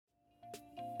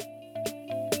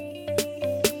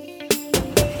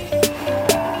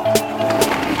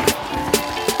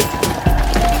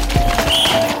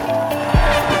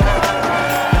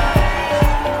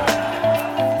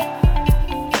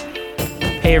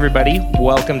everybody.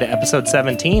 Welcome to episode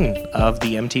 17 of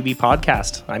the MTB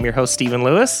podcast. I'm your host, Stephen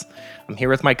Lewis. I'm here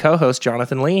with my co-host,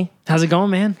 Jonathan Lee. How's it going,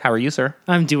 man? How are you, sir?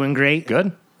 I'm doing great.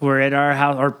 Good. We're at our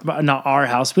house, or not our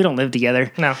house. We don't live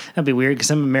together. No. That'd be weird because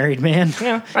I'm a married man.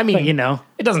 Yeah, I mean, But, you know.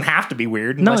 it doesn't have to be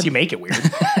weird unless you make it weird.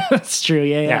 That's true,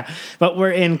 yeah. But we're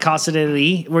in Casa de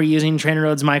Lee. We're using Trainer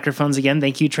Road's microphones again.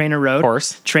 Thank you, Trainer Road. Of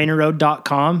course.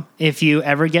 TrainerRoad.com. If you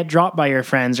ever get dropped by your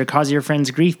friends or cause your friends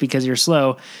grief because you're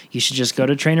slow, you should just go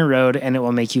to Trainer Road and it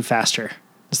will make you faster.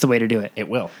 That's the way to do it. It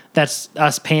will. That's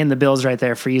us paying the bills right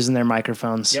there for using their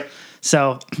microphones. Yep.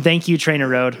 So thank you, Trainer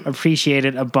Road. Appreciate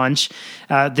it a bunch.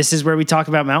 This is where we talk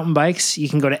about mountain bikes. You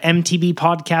can go to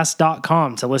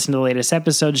mtbpodcast.com to listen to the latest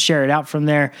episodes, share it out from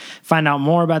there, find out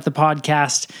more about the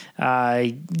podcast.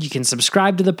 You can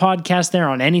subscribe to the podcast there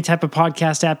on any type of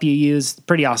podcast app you use.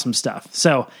 Pretty awesome stuff.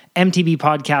 So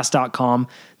mtbpodcast.com.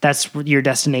 That's your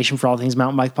destination for all things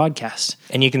mountain bike podcast.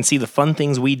 And you can see the fun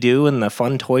things we do and the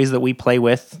fun toys that we play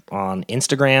with on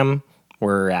Instagram.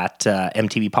 We're at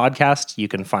MTB Podcast. You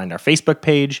can find our Facebook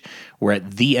page. We're at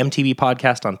the MTB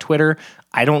Podcast on Twitter.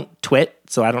 I don't twit,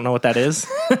 so I don't know what that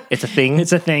is. It's a thing.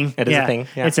 It's a thing. It is a thing.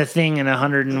 Yeah. It's a thing in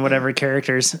 100 and whatever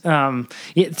characters.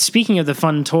 Speaking of the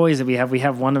fun toys that we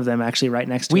have one of them actually right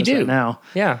next to us right now.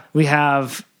 Yeah. We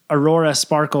have Aurora,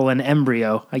 Sparkle, and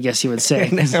Embryo, I guess you would say.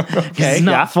 Okay, It's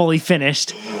not fully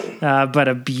finished, but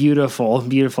a beautiful,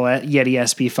 beautiful Yeti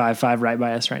SB55 right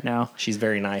by us right now. She's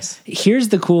very nice. Here's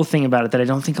the cool thing about it that I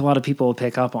don't think a lot of people will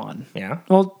pick up on. Yeah.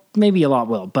 Well, maybe a lot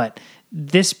will, but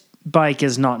this bike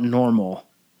is not normal,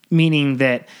 meaning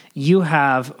that you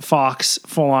have Fox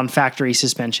full-on factory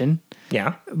suspension.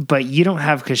 Yeah. But you don't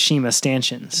have Kashima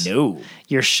stanchions. No.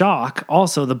 Your shock,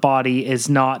 also the body is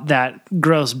not that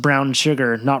gross brown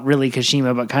sugar, not really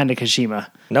Kashima, but kind of Kashima.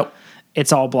 Nope.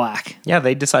 It's all black. Yeah,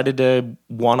 they decided to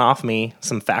one-off me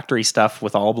some factory stuff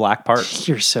with all black parts.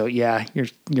 You're so, you're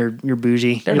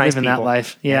bougie. They're you're nice living people. that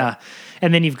life. Yeah.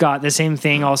 And then you've got the same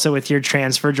thing also with your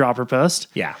transfer dropper post.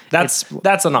 Yeah, that's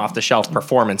an off-the-shelf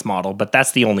performance model, but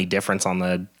that's the only difference on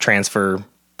the transfer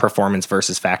performance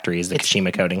versus factory is the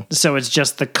Kashima coating. So it's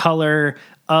just the color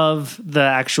of the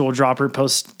actual dropper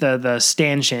post, the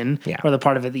stanchion, or the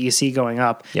part of it that you see going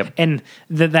up. Yep. And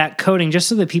that coating, just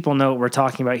so that people know what we're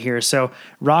talking about here. So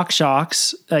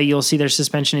RockShox, you'll see their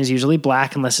suspension is usually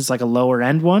black unless it's like a lower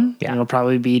end one. Yeah. And it'll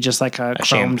probably be just like a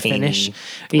chromed finish.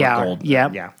 Yeah. Gold.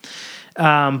 Yeah.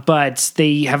 But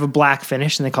they have a black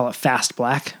finish and they call it fast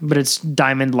black, but it's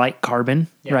diamond light carbon,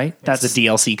 right? That's the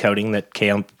DLC coating that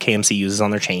KMC uses on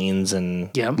their chains,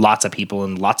 and lots of people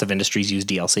and lots of industries use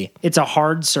DLC. It's a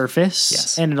hard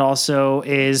surface, and it also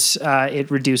is,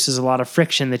 it reduces a lot of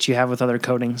friction that you have with other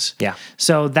coatings. Yeah.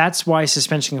 So that's why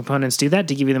suspension components do that,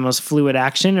 to give you the most fluid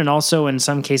action, and also in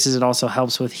some cases it also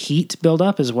helps with heat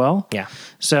buildup as well. Yeah.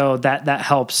 So that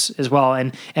helps as well.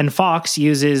 And Fox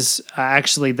uses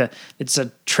actually it's a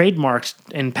trademarked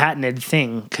and patented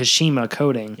thing, Kashima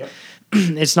coating. Yep.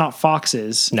 It's not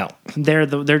Fox's. No. They're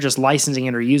just licensing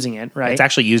it or using it, right? It's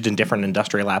actually used in different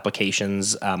industrial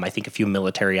applications. I think a few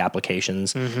military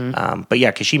applications. But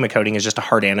yeah, Kashima coating is just a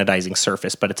hard anodizing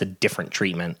surface, but it's a different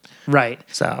treatment. Right.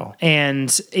 So.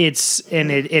 And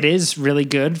it is really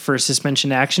good for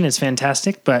suspension action. It's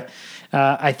fantastic, but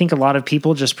I think a lot of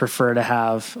people just prefer to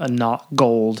have a not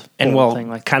gold and thing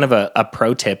like kind of a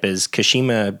pro tip is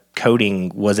Kashima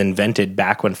coating was invented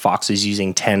back when Fox was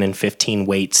using 10 and 15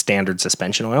 weight standard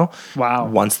suspension oil. Wow.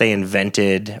 Once they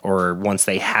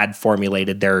had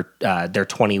formulated their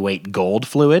 20 weight gold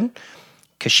fluid,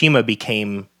 Kashima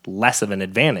became less of an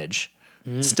advantage.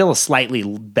 Still a slightly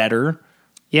better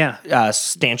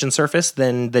stanchion surface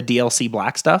than the DLC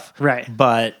black stuff. Right.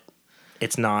 But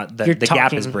it's not the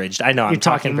gap is bridged. I know you're I'm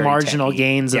talking marginal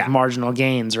gains of marginal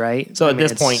gains, right? So at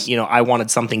this point, I wanted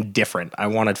something different. I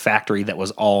wanted factory that was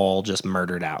all just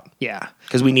murdered out. Yeah.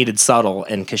 Because we needed subtle,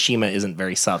 and Kashima isn't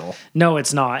very subtle. No,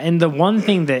 it's not. And the one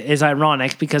thing that is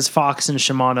ironic, because Fox and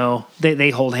Shimano,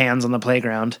 they hold hands on the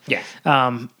playground. Yeah.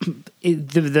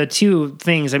 The two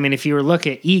things, I mean, if you were look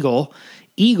at Eagle,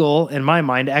 in my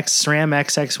mind, SRAM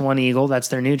XX1 Eagle, that's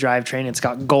their new drivetrain. It's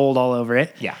got gold all over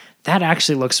it. Yeah. That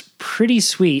actually looks pretty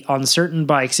sweet on certain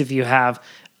bikes if you have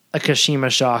a Kashima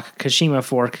shock, Kashima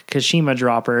fork, Kashima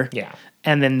dropper,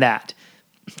 and then that.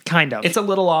 Kind of. It's a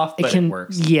little off, but it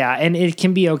works. Yeah, and it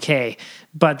can be okay,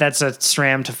 but that's a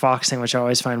SRAM to Fox thing, which I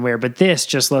always find weird. But this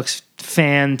just looks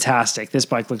fantastic. This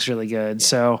bike looks really good. Yeah.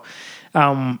 So,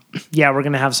 we're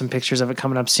going to have some pictures of it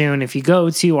coming up soon. If you go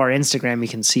to our Instagram, you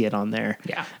can see it on there.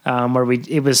 Yeah. Where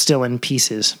it was still in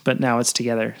pieces, but now it's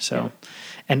together. So. Yeah.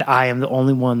 And I am the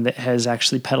only one that has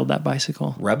actually pedaled that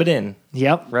bicycle. Rub it in.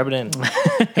 Yep. Rub it in.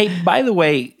 Hey, by the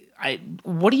way,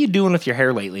 What are you doing with your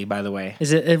hair lately, by the way?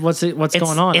 Is it what's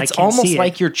going on? It's almost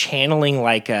like you're channeling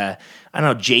like I don't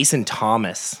know, Jason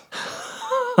Thomas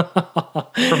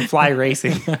from Fly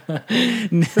Racing.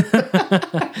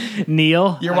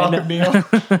 Neil. You're welcome, Neil.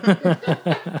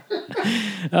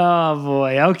 Oh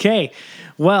boy. Okay.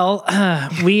 Well,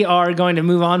 we are going to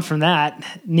move on from that.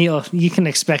 Neil, you can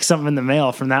expect something in the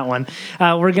mail from that one.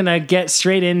 We're going to get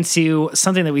straight into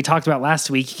something that we talked about last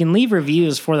week. You can leave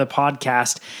reviews for the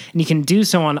podcast, and you can do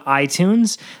so on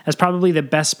iTunes. That's probably the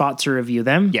best spot to review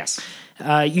them. Yes.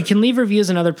 You can leave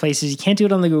reviews in other places. You can't do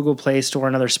it on the Google Play Store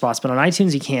and other spots, but on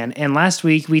iTunes you can. And last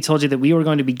week we told you that we were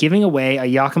going to be giving away a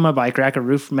Yakima bike rack, a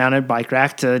roof-mounted bike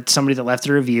rack, to somebody that left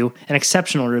a review, an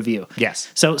exceptional review.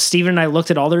 Yes. So Steven and I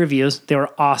looked at all the reviews. They were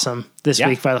awesome this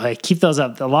week, by the way. Keep those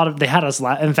up. They had us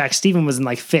in fact, Steven was in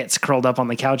like fits, curled up on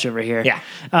the couch over here. Yeah.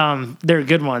 They're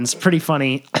good ones, pretty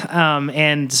funny,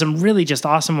 and some really just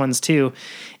awesome ones too.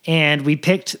 And we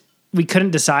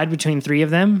couldn't decide between three of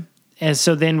them. And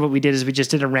so then what we did is we just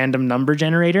did a random number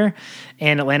generator,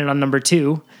 and it landed on number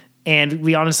 2. And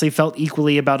we honestly felt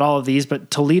equally about all of these, but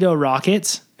Toledo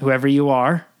Rockets, whoever you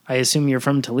are, I assume you're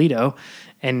from Toledo,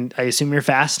 and I assume you're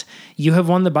fast, you have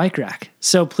won the bike rack.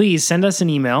 So please send us an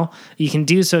email. You can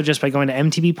do so just by going to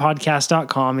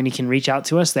mtbpodcast.com, and you can reach out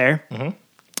to us there. Mm-hmm.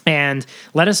 And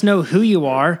let us know who you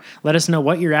are. Let us know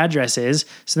what your address is,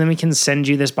 so then we can send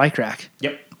you this bike rack.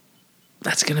 Yep.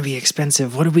 That's going to be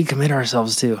expensive. What did we commit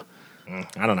ourselves to?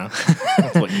 I don't know.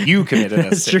 That's what you committed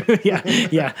us to. True.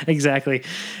 Yeah, exactly.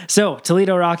 So,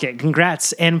 Toledo Rocket,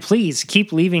 congrats. And please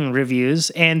keep leaving reviews.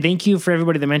 And thank you for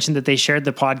everybody that mentioned that they shared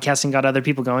the podcast and got other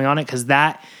people going on it, because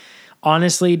that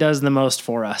honestly does the most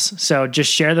for us. So,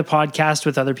 just share the podcast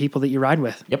with other people that you ride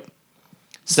with. Yep.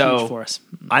 It's so, huge for us.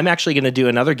 I'm actually going to do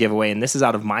another giveaway, and this is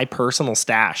out of my personal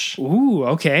stash. Ooh,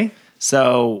 okay.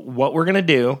 So, what we're going to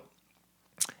do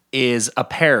is a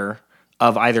pair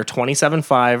of either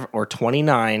 27.5 or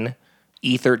 29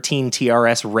 E13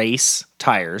 TRS race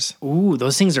tires. Ooh,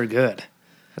 those things are good.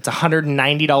 That's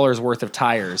 $190 worth of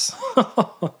tires.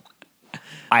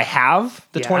 I have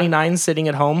the 29 sitting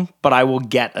at home, but I will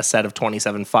get a set of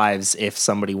 27.5s if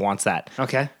somebody wants that.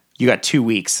 Okay. You got 2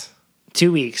 weeks.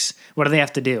 2 weeks. What do they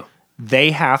have to do?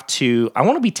 They have to, I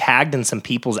want to be tagged in some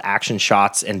people's action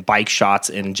shots and bike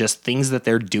shots and just things that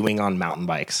they're doing on mountain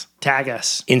bikes. Tag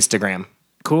us. Instagram.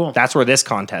 Cool. That's where this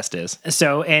contest is.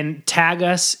 So, and tag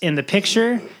us in the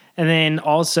picture, and then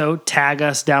also tag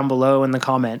us down below in the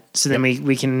comment. So then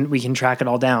we can track it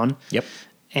all down. Yep.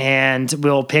 And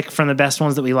we'll pick from the best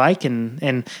ones that we like,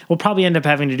 and we'll probably end up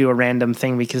having to do a random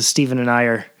thing because Steven and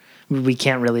I we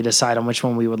can't really decide on which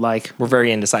one we would like. We're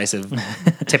very indecisive,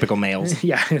 typical males.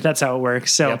 Yeah, that's how it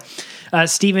works. So,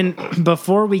 Steven,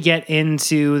 before we get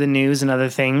into the news and other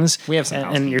things, we have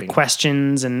some and your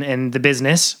questions and the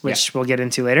business, which we'll get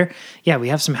into later. Yeah, we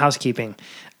have some housekeeping.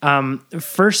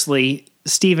 Firstly,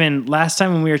 Steven, last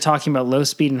time when we were talking about low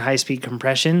speed and high speed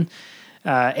compression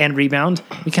and rebound,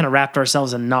 we kind of wrapped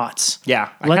ourselves in knots. Yeah,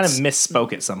 I kind of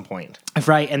misspoke at some point.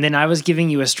 Right, and then I was giving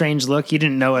you a strange look. You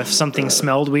didn't know if something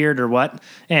smelled weird or what,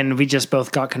 and we just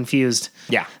both got confused.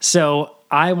 Yeah. So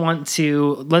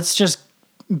let's just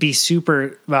be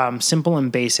super simple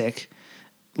and basic.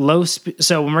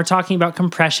 So when we're talking about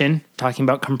compression,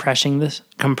 compressing the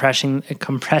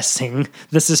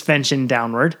suspension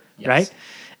downward, right?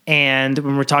 And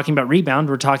when we're talking about rebound,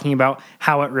 we're talking about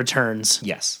how it returns.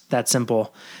 Yes. That's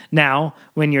simple. Now,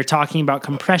 when you're talking about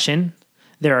compression,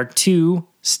 there are 2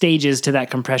 stages to that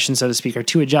compression, so to speak, or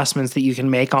 2 adjustments that you can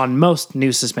make on most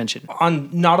new suspension.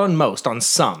 Not on most, on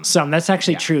some. Some. That's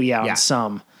actually true, on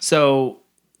some. So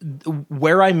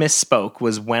where I misspoke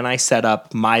was when I set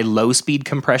up my low-speed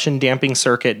compression damping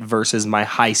circuit versus my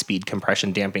high-speed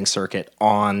compression damping circuit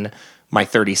on my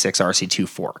 36 RC2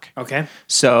 fork. Okay.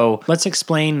 So let's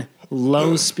explain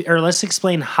let's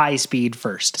explain high speed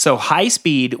first. So high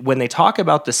speed, when they talk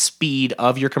about the speed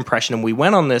of your compression, and we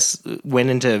went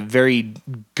into very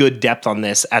good depth on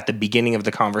this at the beginning of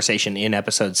the conversation in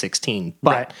episode 16.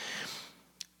 But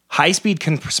high speed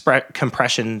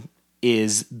compression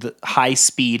is the high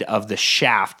speed of the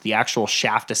shaft, the actual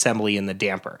shaft assembly in the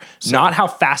damper, not how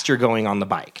fast you're going on the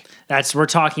bike. We're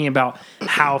talking about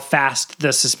how fast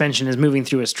the suspension is moving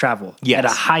through its travel at a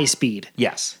high speed.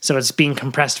 Yes. So it's being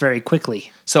compressed very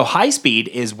quickly. So high speed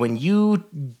is when you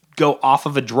go off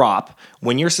of a drop,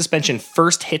 when your suspension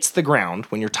first hits the ground,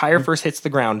 when your tire first hits the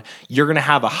ground, you're going to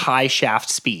have a high shaft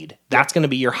speed. That's going to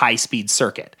be your high speed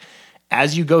circuit.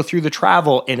 As you go through the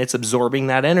travel and it's absorbing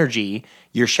that energy,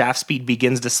 your shaft speed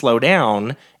begins to slow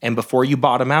down, and before you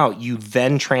bottom out, you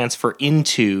then transfer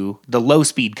into the low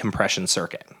speed compression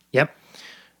circuit. Yep.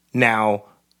 Now,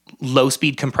 low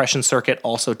speed compression circuit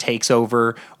also takes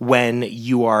over when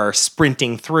you are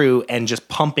sprinting through and just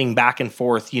pumping back and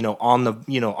forth, on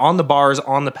the bars,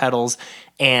 on the pedals,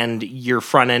 and your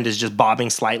front end is just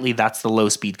bobbing slightly. That's the low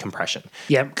speed compression.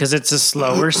 Yep, because it's a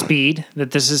slower speed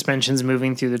that the suspension's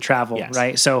moving through the travel, Yes.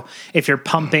 right? So if you're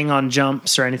pumping on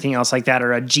jumps or anything else like that,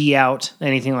 or a G out,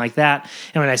 anything like that,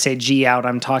 and when I say G out,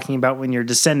 I'm talking about when you're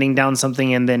descending down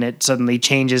something and then it suddenly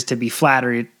changes to be flat,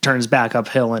 or it turns back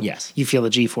uphill and Yes. you feel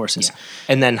the G forces. Yeah.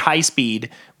 And then high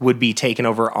speed would be taken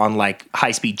over on like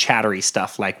high speed chattery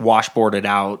stuff like washboarded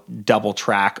out, double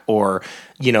track, or,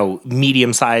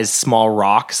 medium sized small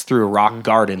rocks through a rock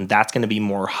garden. That's going to be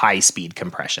more high speed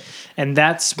compression. And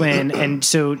that's when, and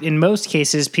so in most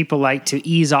cases, people like to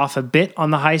ease off a bit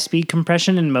on the high speed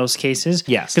compression in most cases.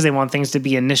 Yes. Because they want things to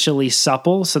be initially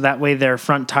supple, so that way their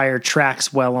front tire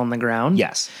tracks well on the ground.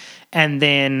 Yes. And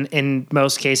then in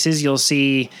most cases, you'll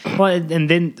see, and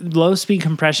then low speed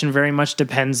compression very much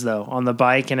depends though on the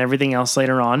bike and everything else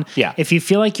later on. Yeah. If you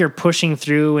feel like you're pushing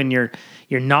through and you're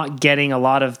not getting a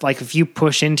lot of, like if you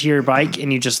push into your bike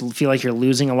and you just feel like you're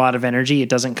losing a lot of energy, it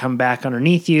doesn't come back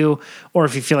underneath you, or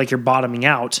if you feel like you're bottoming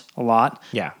out a lot,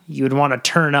 Yeah. you would want to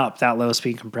turn up that low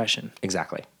speed compression.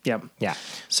 Exactly. Yep. Yeah.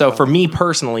 So for me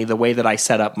personally, the way that I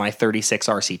set up my 36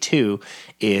 RC2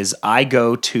 is I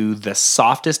go to the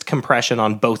softest compression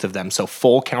on both of them. So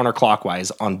full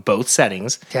counterclockwise on both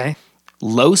settings. Okay.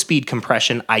 Low speed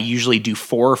compression, I usually do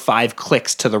 4 or 5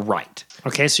 clicks to the right.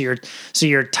 Okay. So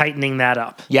you're tightening that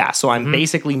up. Yeah. So I'm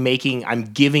basically I'm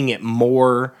giving it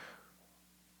more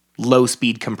low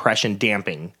speed compression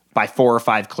damping by 4 or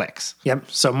 5 clicks. Yep.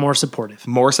 So more supportive.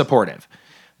 More supportive.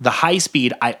 The high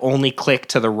speed, I only click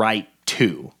to the right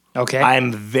 2. Okay.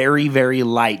 I'm very, very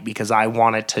light because I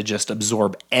want it to just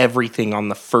absorb everything on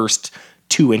the first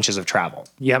 2 inches of travel.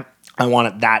 Yep. I want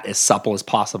it that as supple as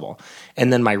possible.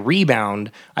 And then my rebound,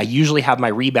 I usually have my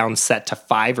rebound set to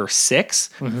 5 or 6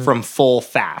 from full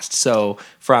fast. So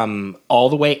from all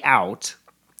the way out,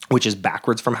 which is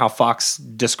backwards from how Fox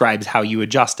describes how you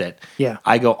adjust it. Yeah.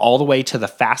 I go all the way to the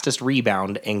fastest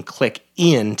rebound and click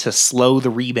in to slow the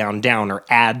rebound down or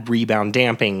add rebound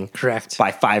damping. Correct.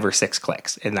 By 5 or 6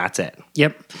 clicks, and that's it.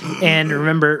 Yep. And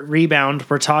remember, rebound,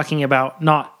 we're talking about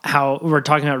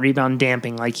rebound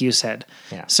damping, like you said.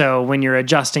 Yeah. So when you're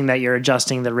adjusting that, you're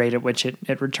adjusting the rate at which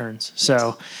it returns.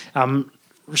 So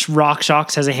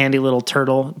RockShox has a handy little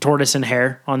tortoise and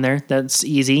hare on there. That's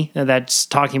easy. That's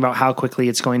talking about how quickly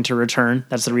it's going to return.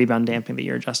 That's the rebound damping that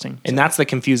you're adjusting. And that's the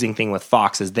confusing thing with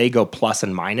Fox is they go plus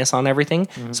and minus on everything.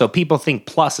 So people think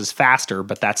plus is faster,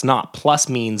 but that's not. Plus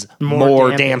means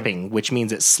more damping, which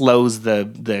means it slows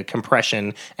the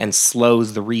compression and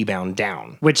slows the rebound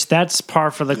down. Which that's par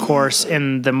for the course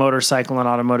in the motorcycle and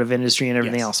automotive industry and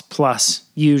everything else. Plus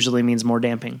usually means more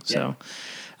damping. So.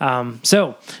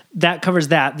 So that covers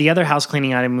that. The other house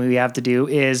cleaning item we have to do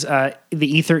is the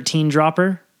E13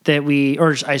 dropper that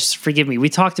forgive me, we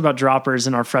talked about droppers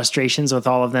and our frustrations with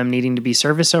all of them needing to be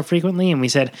serviced so frequently. And we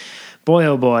said, boy,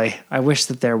 oh boy, I wish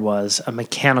that there was a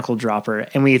mechanical dropper.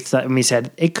 And we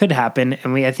said it could happen.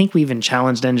 And I think we even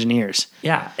challenged engineers.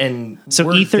 Yeah. And so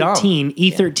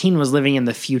E13 was living in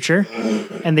the future,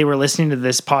 and they were listening to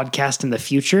this podcast in the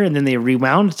future. And then they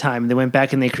rewound time. They went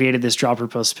back and they created this dropper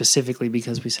post specifically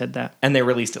because we said that. And they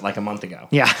released it like a month ago.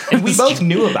 Yeah. And we both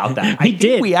knew about that. We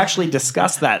did. We actually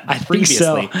discussed that previously.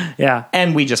 So. Yeah.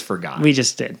 And we just forgot. We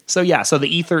just did. So yeah, so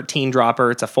the E13 dropper,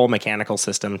 it's a full mechanical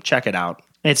system. Check it out.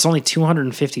 It's only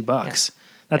 $250.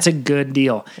 That's a good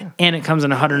deal. Yeah. And it comes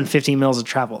in 150 mils of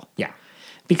travel. Yeah.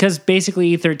 Because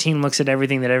basically E13 looks at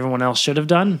everything that everyone else should have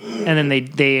done, and then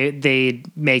they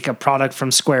make a product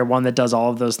from square one that does all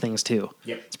of those things too.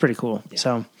 Yep. It's pretty cool. Yeah.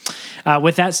 So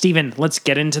with that, Steven, let's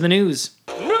get into the news.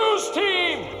 News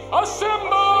team,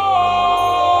 assemble!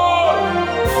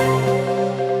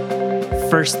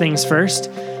 First things first,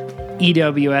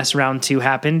 EWS Round 2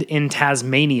 happened in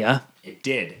Tasmania. It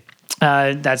did.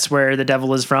 That's where the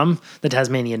devil is from, the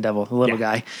Tasmanian devil, the little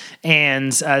guy.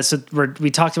 And so we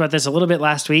talked about this a little bit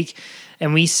last week,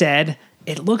 and we said,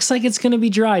 it looks like it's going to be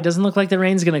dry. It doesn't look like the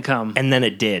rain's going to come. And then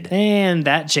it did. And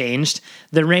that changed.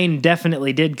 The rain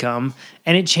definitely did come,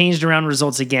 and it changed around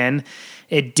results again.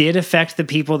 It did affect the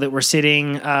people that were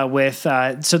sitting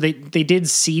so they did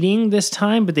seeding this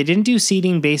time, but they didn't do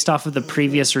seeding based off of the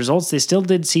previous results. They still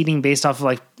did seeding based off of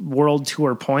like World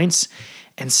Tour points.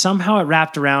 And somehow it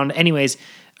wrapped around. Anyways,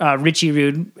 Richie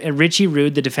Rude,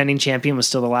 the defending champion, was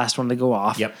still the last one to go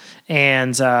off. Yep.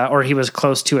 And or he was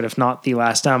close to it, if not the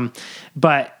last.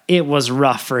 But it was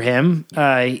rough for him.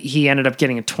 He ended up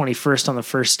getting a 21st on the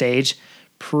first stage,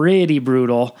 pretty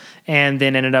brutal, and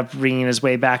then ended up bringing his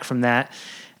way back from that.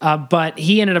 But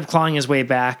he ended up clawing his way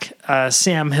back.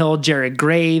 Sam Hill, Jared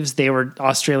Graves, they were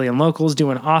Australian locals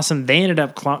doing awesome. They ended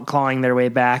up clawing their way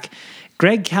back.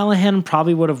 Greg Callahan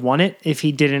probably would have won it if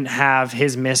he didn't have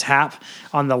his mishap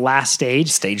on the last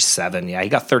stage. Stage 7, yeah, he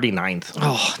got 39th.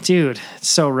 Oh, dude, it's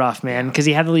so rough, man, because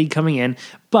he had the lead coming in.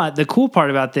 But the cool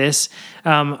part about this,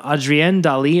 Adrienne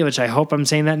Dali, which I hope I'm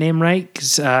saying that name right,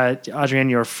 because Adrienne,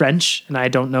 you're French, and I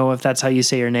don't know if that's how you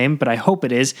say your name, but I hope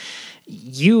it is.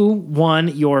 You won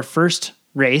your first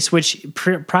race, which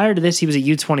prior to this, he was a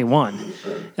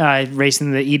U21,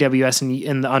 racing the EWS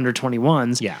in the under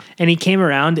 21s. Yeah. And he came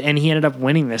around and he ended up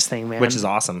winning this thing, man. Which is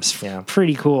awesome. Yeah.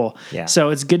 Pretty cool. Yeah.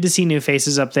 So it's good to see new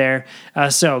faces up there.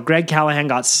 So Greg Callahan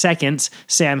got second.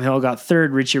 Sam Hill got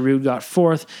third. Richie Rude got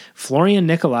fourth. Florian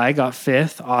Nikolai got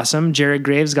fifth. Awesome. Jared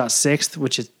Graves got sixth,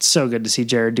 which is so good to see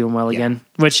Jared doing well again.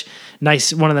 Which,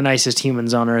 nice, one of the nicest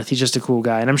humans on earth. He's just a cool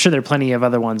guy. And I'm sure there are plenty of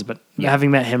other ones, but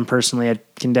having met him personally, I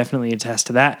can definitely attest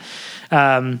to that.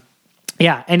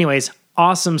 Anyways,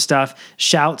 awesome stuff.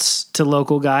 Shouts to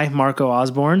local guy, Marco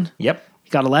Osborne. Yep.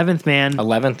 He got 11th, man.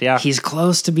 11th, yeah. He's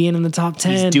close to being in the top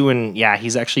 10.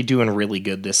 He's actually doing really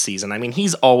good this season. I mean,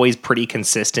 he's always pretty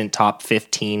consistent, top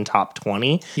 15, top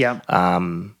 20. Yeah.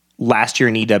 Last year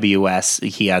in EWS,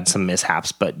 he had some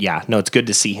mishaps, but yeah, no, it's good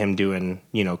to see him doing,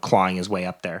 clawing his way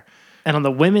up there. And on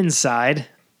the women's side,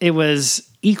 it was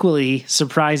equally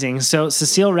surprising. So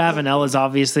Cecile Ravenel is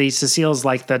obviously, Cecile's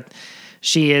like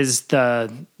she's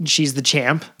the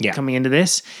champ coming into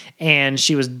this, and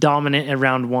she was dominant in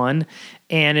round 1.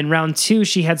 And in round 2,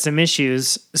 she had some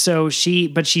issues.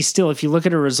 But she still, if you look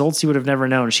at her results, you would have never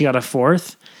known. She got a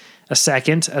 4th, a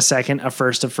 2nd, a 2nd, a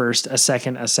 1st, a 1st, a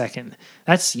 2nd, a 2nd.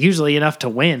 That's usually enough to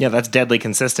win. Yeah, that's deadly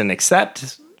consistent,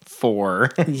 except for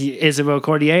Isabeau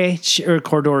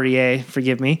Cordorier,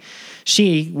 forgive me.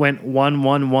 She went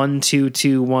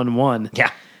 1-1-1-2-2-1-1.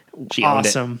 Yeah. She owned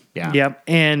awesome. It. Yeah. Yep.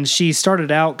 And she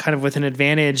started out kind of with an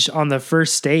advantage on the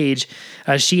first stage.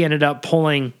 She ended up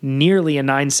pulling nearly a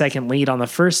 9-second lead on the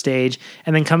first stage.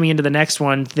 And then coming into the next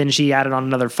one, then she added on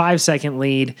another 5-second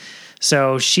lead.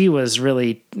 So she was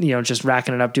really, just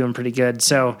racking it up, doing pretty good.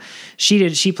 So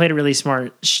she played it really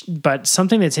smart. But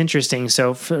something that's interesting.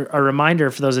 So for a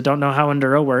reminder for those that don't know how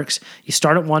Enduro works, you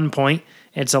start at one point.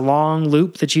 It's a long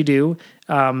loop that you do.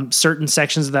 Certain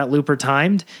sections of that loop are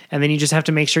timed, and then you just have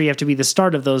to make sure you have to be the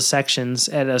start of those sections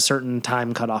at a certain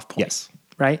time cutoff point. Yes.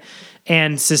 Right?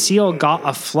 And Cecile got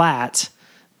a flat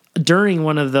during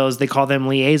one of those, they call them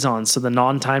liaisons, so the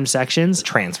non-timed sections.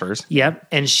 Transfers. Yep.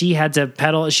 And she had to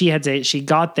pedal. She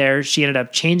got there. She ended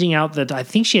up changing out I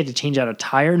think she had to change out a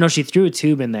tire. No, she threw a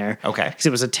tube in there. Okay. Because it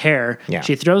was a tear. Yeah.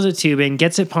 She throws a tube in,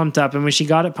 gets it pumped up. And when she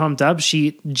got it pumped up,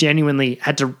 she genuinely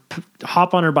had to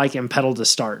hop on her bike and pedal to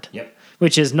start. Yep.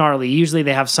 Which is gnarly. Usually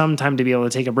they have some time to be able to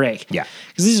take a break. Yeah.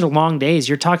 Because these are long days.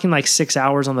 You're talking like 6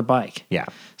 hours on the bike. Yeah.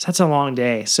 So that's a long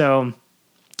day. So,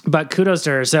 but kudos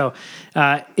to her. So,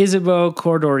 Isabeau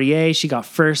Cordorier, she got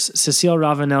first. Cecile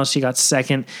Ravenel, she got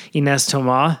second. Ines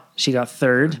Thomas, she got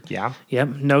third. Yeah. Yep.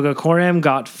 Noga Korem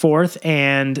got fourth.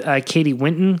 And Katie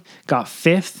Winton got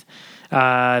fifth.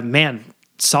 Man,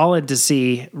 solid to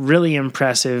see. Really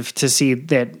impressive to see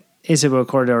that Isabeau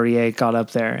Cordorier got up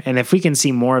there. And if we can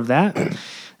see more of that,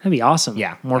 that'd be awesome.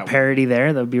 Yeah. More parity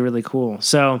there. That would be really cool.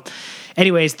 So,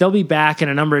 anyways, they'll be back in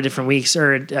a number of different weeks,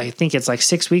 or I think it's like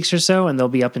 6 weeks or so, and they'll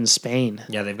be up in Spain.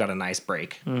 Yeah, they've got a nice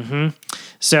break. Mm-hmm.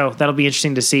 So that'll be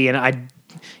interesting to see. And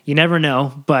you never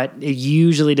know, but it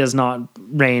usually does not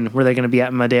rain where they're going to be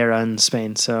at Madeira in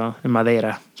Spain. So in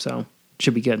Madeira. So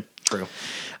should be good. True.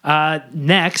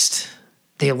 Next,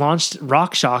 they launched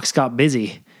RockShox got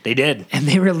busy. They did. And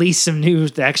they released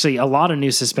a lot of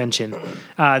new suspension.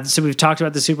 So we've talked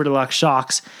about the Super Deluxe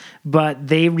shocks, but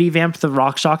they revamped the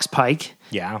RockShox Pike.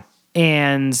 Yeah.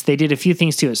 And they did a few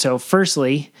things to it. So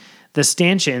firstly, the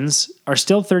stanchions are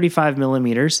still 35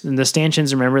 millimeters. And the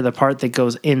stanchions, remember, the part that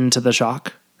goes into the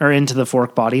shock or into the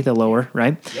fork body, the lower,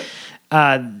 right?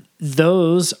 Yep.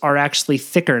 Those are actually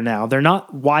thicker now. They're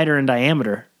not wider in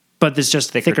diameter, but there's just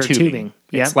thicker tubing.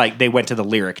 It's like they went to the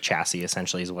Lyric chassis,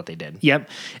 essentially, is what they did. Yep.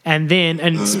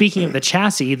 And speaking of the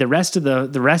chassis, the rest of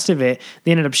it,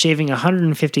 they ended up shaving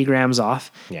 150 grams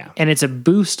off. Yeah. And it's a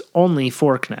boost only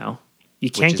fork now.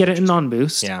 You can't get it in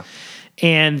non-boost. Yeah.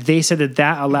 And they said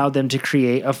that allowed them to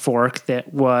create a fork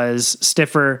that was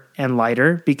stiffer and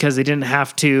lighter because they didn't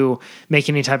have to make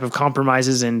any type of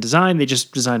compromises in design. They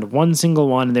just designed one single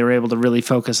one, and they were able to really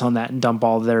focus on that and dump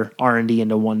all of their R&D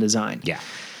into one design. Yeah.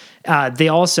 They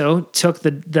also took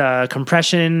the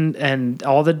compression and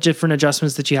all the different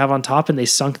adjustments that you have on top, and they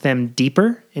sunk them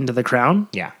deeper into the crown.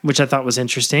 Yeah. Which I thought was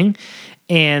interesting.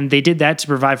 And they did that to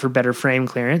provide for better frame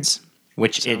clearance.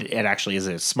 which it actually is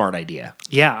a smart idea.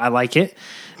 Yeah, I like it.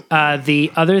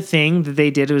 The other thing that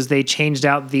they did was they changed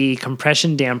out the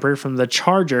compression damper from the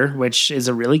Charger, which is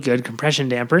a really good compression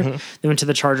damper. They went to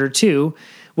the Charger 2,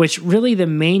 which really the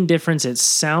main difference, it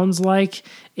sounds like,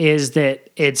 is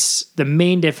that the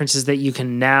main difference is that you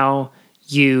can now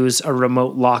use a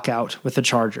remote lockout with the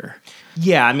Charger.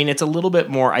 Yeah, I mean, it's a little bit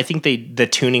more. I think the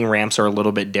tuning ramps are a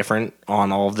little bit different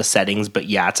on all of the settings, but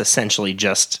yeah, it's essentially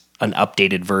just an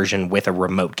updated version with a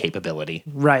remote capability.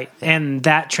 Right. And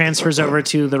that transfers over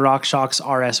to the RockShox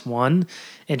RS1.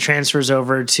 It transfers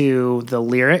over to the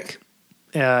Lyric.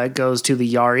 It goes to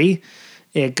the Yari.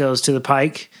 It goes to the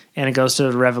Pike. And it goes to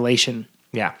the Revelation.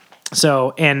 Yeah.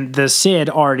 So, and the SID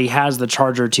already has the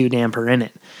Charger 2 damper in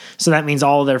it. So that means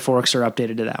all of their forks are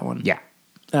updated to that one.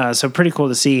 Yeah. So pretty cool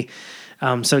to see.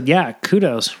 So yeah,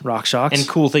 kudos, RockShox. And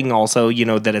cool thing also,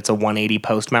 that it's a 180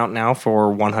 post mount now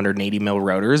for 180 mil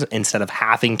rotors instead of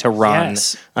having to run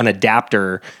an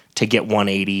adapter to get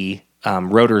 180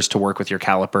 rotors to work with your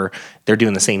caliper. They're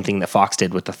doing the same thing that Fox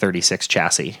did with the 36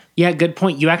 chassis. Yeah, good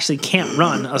point. You actually can't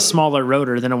run a smaller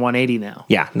rotor than a 180 now.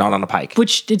 Yeah, not on a Pike.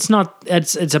 Which it's not.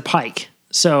 It's a Pike.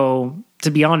 So to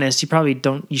be honest,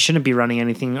 you shouldn't be running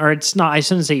anything, or it's not. I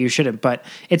shouldn't say you shouldn't, but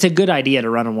it's a good idea to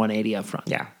run a 180 up front.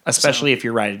 Yeah, especially if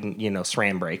you're riding,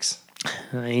 SRAM brakes.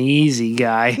 Easy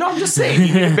guy. No, I'm just saying,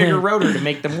 you need a bigger rotor to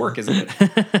make them work, isn't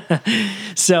it?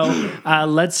 So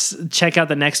let's check out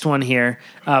the next one here.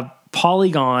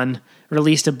 Polygon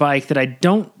released a bike that I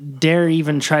don't dare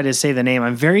even try to say the name.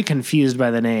 I'm very confused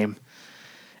by the name.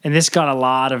 And this got a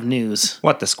lot of news.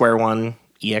 What, the Square One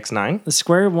EX9? The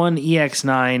Square One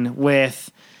EX9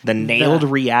 with the nailed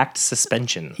React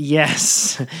suspension.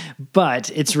 Yes, but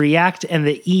it's React and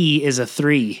the E is a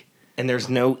 3. And there's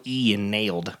no E in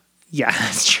nailed. Yeah,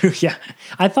 that's true. Yeah.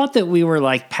 I thought that we were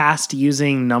like past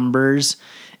using numbers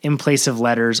in place of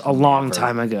letters a long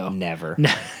time ago. Never.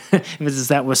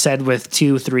 That was said with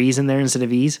 2 3s in there instead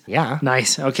of E's? Yeah.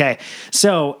 Nice. Okay.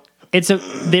 So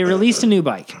they released a new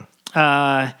bike.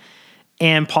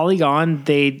 And Polygon,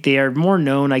 they are more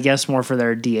known, I guess, more for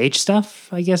their DH stuff,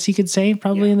 I guess you could say,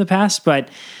 probably in the past. But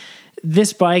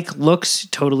this bike looks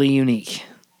totally unique.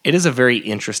 It is a very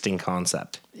interesting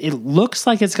concept. It looks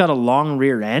like it's got a long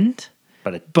rear end,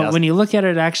 but when you look at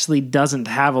it, it actually doesn't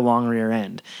have a long rear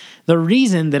end. The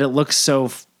reason that it looks so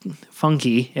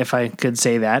funky, if I could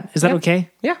say that, is that okay?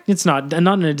 Yeah. It's not in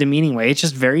a demeaning way. It's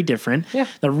just very different. Yeah.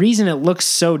 The reason it looks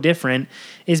so different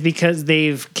is because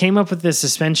they've came up with this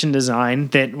suspension design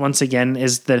that, once again,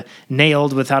 is the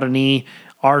nailed without an E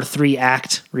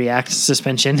R3 React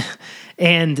suspension.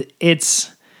 And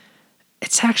it's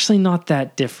actually not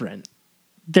that different.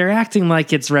 They're acting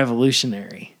like it's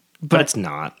revolutionary. But it's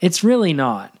not. It's really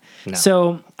not. No.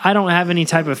 So I don't have any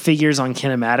type of figures on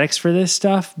kinematics for this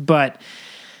stuff, but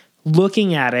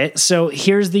looking at it, so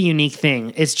here's the unique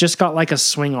thing. It's just got like a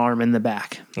swing arm in the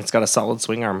back. It's got a solid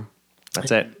swing arm.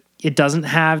 That's it. It doesn't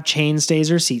have chain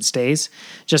stays or seat stays,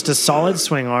 just a solid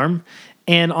swing arm.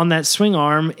 And on that swing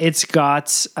arm, it's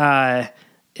got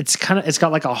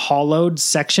like a hollowed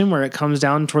section where it comes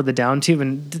down toward the down tube.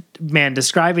 And man,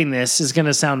 describing this is going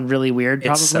to sound really weird.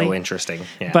 Probably. It's so interesting.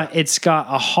 Yeah. But it's got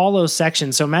a hollow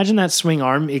section. So imagine that swing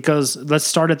arm. It goes, let's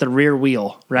start at the rear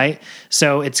wheel, right?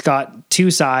 So it's got 2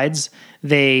 sides.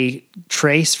 They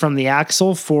trace from the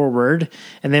axle forward.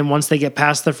 And then once they get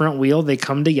past the front wheel, they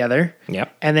come together.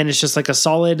 Yep. And then it's just like a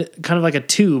solid, kind of like a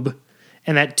tube.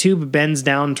 And that tube bends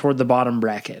down toward the bottom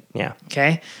bracket. Yeah.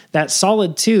 Okay. That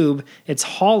solid tube, it's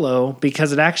hollow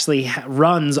because it actually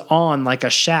runs on like a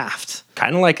shaft.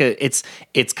 Kind of like it's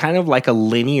kind of like a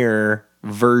linear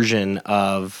version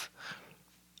of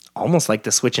almost like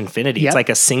the Switch Infinity. Yep. It's like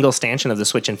a single stanchion of the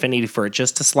Switch Infinity for it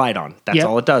just to slide on. That's Yep.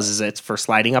 all it does, is it's for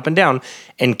sliding up and down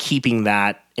and keeping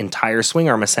that entire swing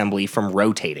arm assembly from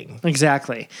rotating.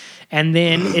 Exactly. And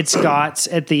then it's got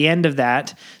at the end of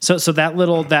that, so that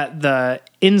little, the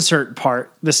insert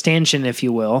part, the stanchion, if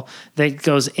you will, that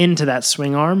goes into that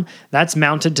swing arm, that's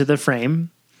mounted to the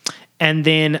frame. And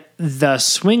then the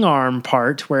swing arm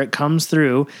part where it comes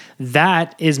through,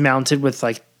 that is mounted with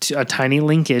like a tiny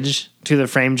linkage to the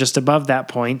frame just above that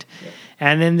point. Yep.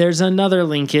 And then there's another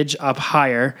linkage up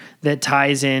higher that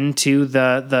ties into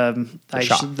the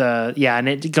shock. And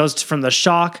it goes from the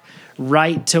shock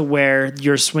right to where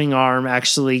your swing arm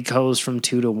actually goes from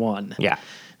 2 to 1. Yeah.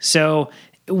 So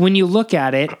when you look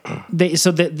at it,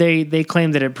 they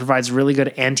claim that it provides really good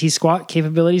anti-squat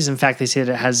capabilities. In fact, they say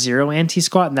that it has 0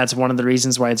 anti-squat, and that's one of the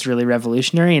reasons why it's really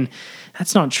revolutionary. And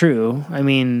that's not true. I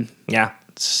mean, yeah,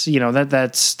 it's,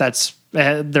 that's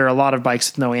There are a lot of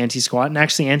bikes with no anti-squat, and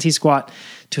actually anti-squat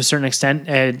to a certain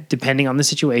extent, depending on the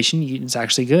situation, it's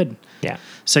actually good. Yeah.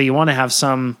 So you want to have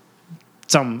some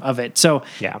of it. So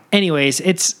Yeah. anyways,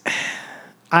 it's,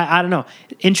 I don't know,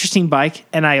 interesting bike,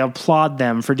 and I applaud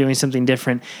them for doing something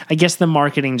different. I guess the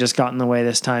marketing just got in the way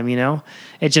this time,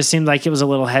 It just seemed like it was a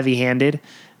little heavy-handed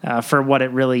for what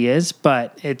it really is,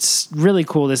 but it's really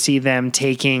cool to see them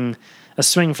taking a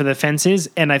swing for the fences,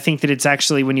 and I think that it's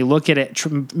actually, when you look at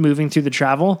it moving through the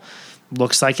travel,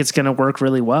 looks like it's going to work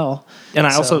really well. And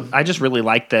I just really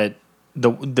like that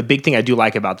the big thing I do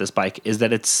like about this bike is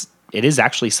that it is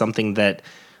actually something that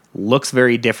looks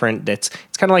very different. It's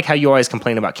kind of like how you always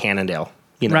complain about Cannondale,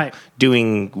 Right.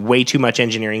 doing way too much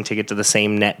engineering to get to the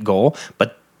same net goal,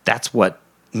 but that's what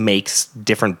makes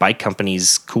different bike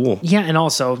companies cool. Yeah, and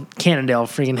also Cannondale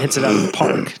freaking hits it out of the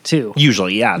park too.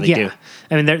 Usually, yeah, they do.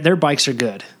 I mean, their bikes are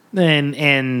good.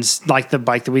 And like the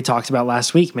bike that we talked about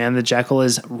last week, man, the Jekyll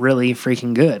is really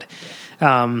freaking good.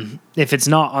 If it's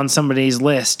not on somebody's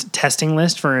testing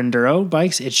list for enduro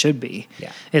bikes, it should be.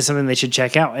 Yeah. It's something they should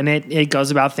check out. And it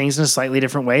goes about things in a slightly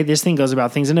different way. This thing goes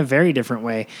about things in a very different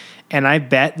way. And I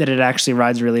bet that it actually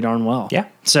rides really darn well. Yeah.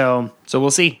 So we'll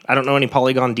see. I don't know any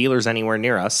Polygon dealers anywhere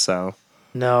near us, so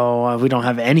no, we don't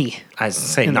have any I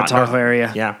say in the not Tahoe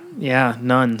area. Yeah. Yeah,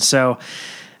 none. So,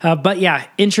 but yeah,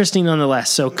 interesting nonetheless.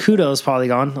 So kudos,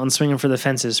 Polygon, on swinging for the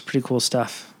fences. Pretty cool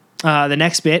stuff. The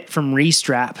next bit from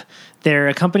Restrap. They're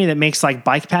a company that makes like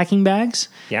bike packing bags.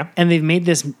 Yeah. And they've made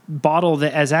this bottle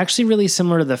that is actually really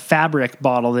similar to the fabric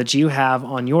bottle that you have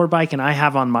on your bike and I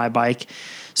have on my bike.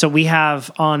 So we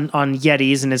have on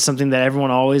Yetis, and it's something that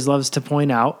everyone always loves to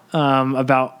point out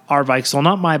about our bikes. Well,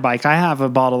 not my bike. I have a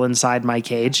bottle inside my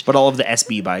cage. But all of the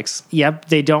SB bikes. Yep,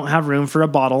 they don't have room for a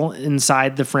bottle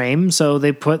inside the frame, so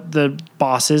they put the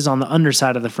bosses on the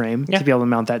underside of the frame to be able to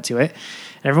mount that to it.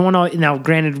 And everyone, now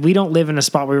granted, we don't live in a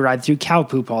spot where we ride through cow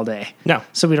poop all day. No.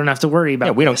 So we don't have to worry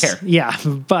about we don't this. care. Yeah,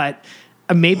 but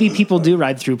maybe people do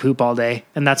ride through poop all day,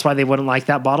 and that's why they wouldn't like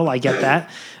that bottle. I get that.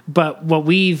 But what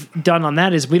we've done on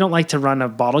that is we don't like to run a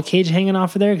bottle cage hanging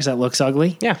off of there because that looks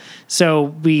ugly. Yeah. So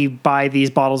we buy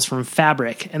these bottles from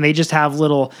Fabric, and they just have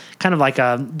little kind of like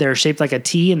they're shaped like a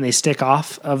T, and they stick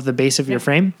off of the base of your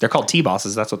frame. They're called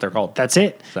T-bosses. That's what they're called. That's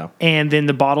it. So. And then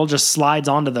the bottle just slides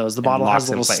onto those. The bottle has locks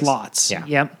in little place. slots. Yeah.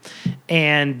 Yep.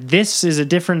 And this is a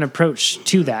different approach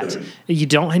to that. You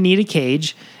don't need a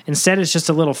cage. Instead, it's just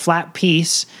a little flat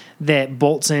piece that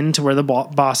bolts into where the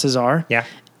bosses are. Yeah.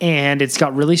 And it's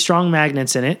got really strong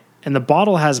magnets in it. And the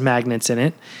bottle has magnets in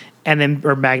it. And then,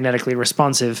 or magnetically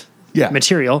responsive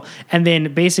material. And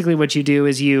then basically what you do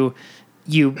is you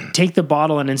take the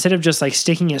bottle, and instead of just like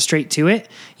sticking it straight to it,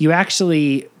 you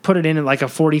actually put it in at like a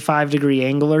 45-degree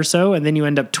angle or so, and then you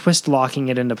end up twist locking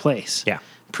it into place. Yeah.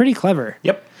 Pretty clever.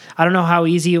 Yep. I don't know how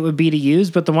easy it would be to use,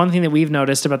 but the one thing that we've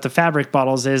noticed about the Fabric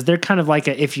bottles is they're kind of like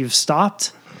if you've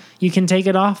stopped, you can take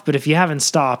it off, but if you haven't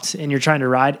stopped and you're trying to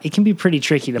ride, it can be pretty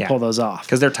tricky to pull those off.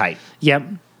 Because they're tight. Yep.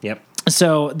 Yep.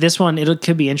 So this one,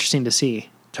 could be interesting to see.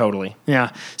 Totally.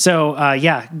 Yeah. So,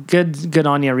 good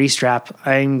on you, Restrap.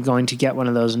 I'm going to get one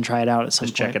of those and try it out at some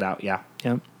point. Check it out. Yeah.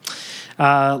 Yep.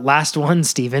 Last one,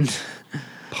 Steven.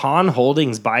 Pawn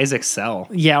Holdings buys Excel.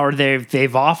 Yeah, or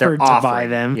they've offered to buy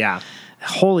them. Yeah.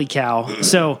 Holy cow.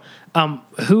 So,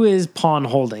 who is Pawn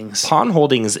Holdings? Pawn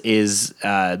Holdings is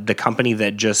the company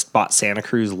that just bought Santa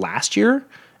Cruz last year.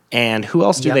 And who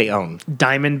else do they own?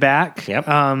 Diamondback.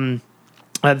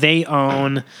 Yep. They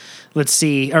own, let's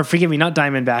see, or forgive me, not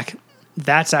Diamondback.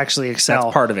 That's actually Excel.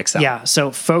 That's part of Excel. Yeah.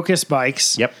 So Focus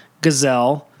Bikes. Yep.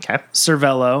 Gazelle. Okay.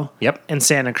 Cervelo. Yep. And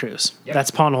Santa Cruz. Yep.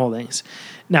 That's Pawn Holdings.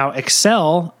 Now,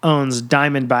 Excel owns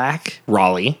Diamondback.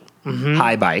 Raleigh.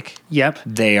 High Bike. Yep.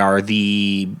 They are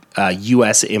the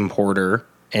U.S. importer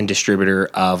and distributor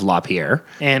of LaPierre.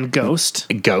 And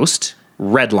Ghost. Ghost.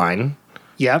 Redline.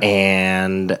 Yep.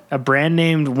 And a brand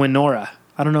named Winora.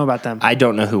 I don't know about them. I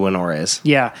don't know who Winora is.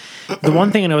 Yeah. The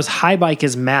one thing I know is High Bike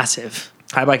is massive.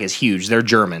 High Bike is huge. They're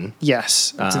German.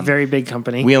 Yes. It's a very big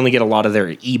company. We only get a lot of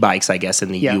their e-bikes, I guess, in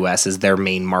the U.S. is their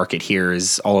main market here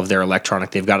is all of their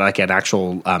electronic. They've got like an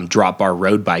actual drop bar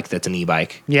road bike that's an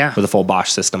e-bike. Yeah. With a full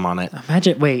Bosch system on it.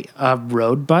 Imagine, a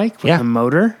road bike with a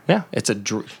motor? Yeah. It's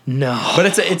No.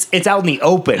 But it's out in the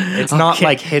open. It's not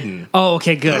like hidden. Oh,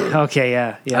 okay, good. Okay,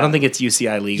 yeah. I don't think it's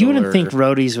UCI legal. You wouldn't think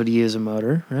roadies would use a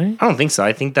motor, right? I don't think so.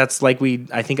 I think that's I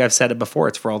think I've said it before.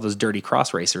 It's for all those dirty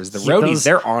cross racers. The roadies,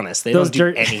 they're honest. They don't do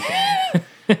anything.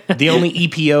 The only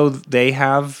EPO they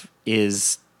have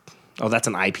is that's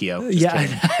an IPO. Just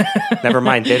kidding. Never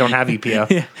mind. They don't have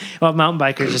EPO. Well, mountain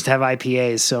bikers just have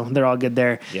IPAs, so they're all good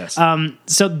there. Yes.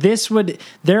 So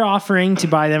they're offering to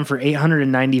buy them for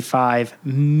 $895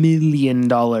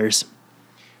 million.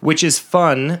 Which is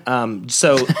fun.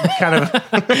 So kind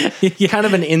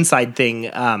of an inside thing.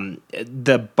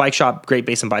 The bike shop, Great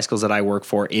Basin Bicycles, that I work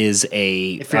for is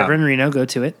If you're ever in Reno, go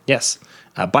to it. yes,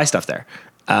 buy stuff there.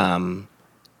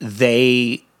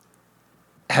 They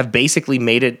have basically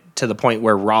made it to the point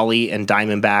where Raleigh and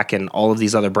Diamondback and all of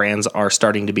these other brands are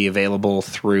starting to be available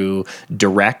through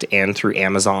direct and through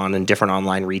Amazon and different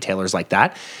online retailers like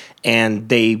that. And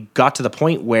they got to the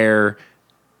point where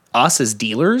us as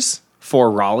dealers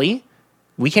for Raleigh,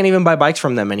 we can't even buy bikes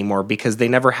from them anymore because they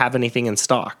never have anything in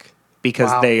stock, because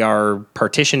Wow. they are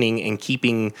partitioning and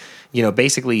keeping,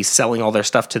 basically selling all their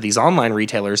stuff to these online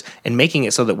retailers and making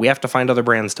it so that we have to find other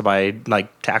brands to buy, to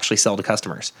actually sell to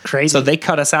customers. Crazy. So they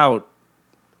cut us out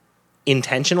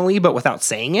intentionally, but without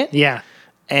saying it. Yeah.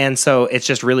 And so it's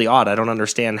just really odd. I don't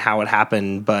understand how it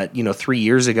happened. But, 3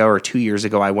 years ago or 2 years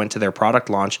ago, I went to their product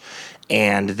launch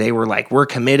and they were like, we're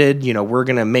committed. We're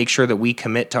going to make sure that we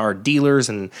commit to our dealers.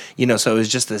 And, so it was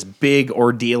just this big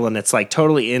ordeal, and it's like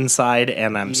totally inside.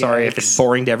 And I'm sorry if it's Yikes.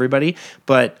 boring to everybody,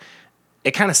 but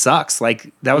it kind of sucks.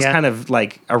 Like that was Yeah. kind of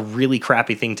like a really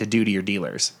crappy thing to do to your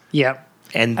dealers. Yep.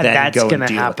 And then That's go going and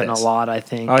to deal happen a with this. lot, I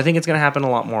think. Oh, I think it's going to happen a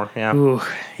lot more. Yeah. Ooh,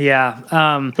 yeah.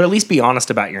 But at least be honest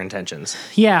about your intentions.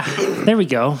 Yeah, there we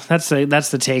go. That's the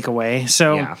takeaway.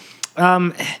 So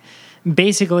Yeah.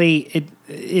 basically,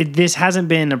 this hasn't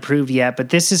been approved yet,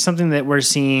 but this is something that we're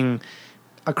seeing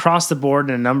across the board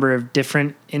in a number of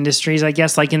different industries, I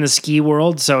guess, like in the ski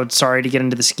world. So sorry to get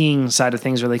into the skiing side of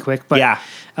things really quick, but Yeah.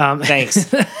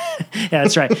 Thanks. yeah,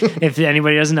 that's right. If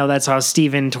anybody doesn't know, that's how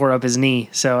Steven tore up his knee.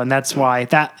 So, and that's why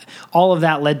all of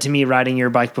that led to me riding your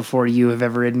bike before you have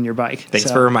ever ridden your bike. Thanks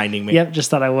So, for reminding me. Yep,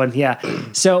 just thought I would. Yeah.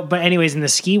 So, but anyways, in the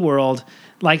ski world,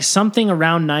 like something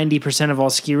around 90% of all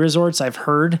ski resorts I've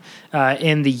heard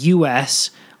in the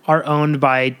U.S. are owned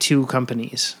by two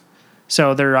companies.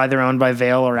 So they're either owned by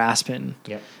Vail or Aspen.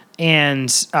 Yep.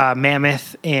 And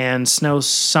Mammoth and Snow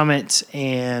Summit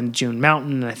and June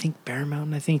Mountain, and I think Bear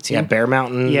Mountain, too. Yeah, Bear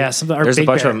Mountain. Yeah, something, or There's Big a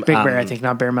bunch Bear. of them. Big Bear, I think,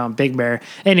 not Bear Mountain, Big Bear.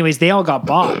 Anyways, they all got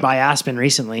bought by Aspen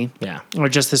recently. Yeah. Or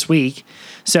just this week.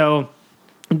 So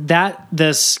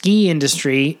the ski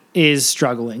industry is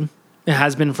struggling. It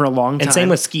has been for a long time. And same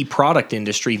with ski product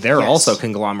industry. They're Yes. also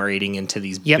conglomerating into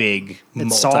these Yep. big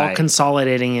It's all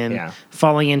consolidating and Yeah.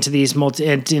 falling into these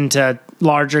into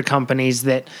larger companies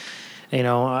that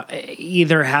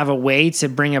either have a way to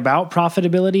bring about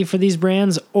profitability for these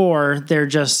brands, or they're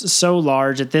just so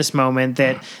large at this moment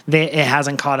that it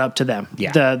hasn't caught up to them.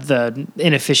 Yeah. The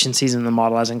inefficiencies in the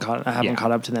model haven't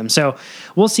caught up to them. So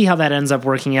we'll see how that ends up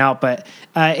working out. But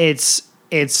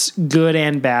it's good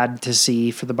and bad to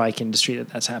see for the bike industry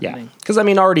that's Yeah. happening. Because,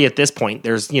 already at this point,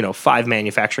 there's, 5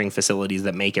 manufacturing facilities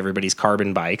that make everybody's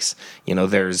carbon bikes.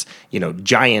 There's,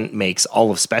 Giant makes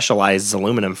all of Specialized's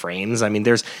aluminum frames.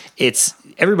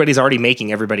 Everybody's already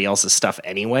making everybody else's stuff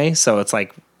anyway. So it's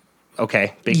like,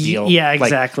 okay, big deal. Yeah, Like,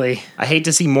 exactly. I hate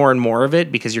to see more and more of it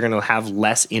because you're going to have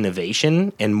less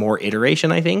innovation and more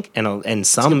iteration, I think. And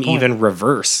some good point. even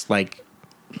reverse,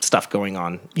 stuff going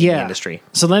on in the industry.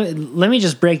 So let me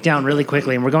just break down really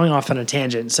quickly, and we're going off on a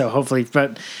tangent, so hopefully,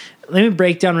 but let me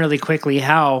break down really quickly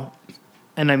how,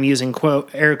 and I'm using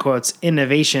air quotes,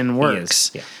 innovation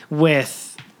works yeah.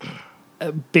 with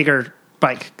bigger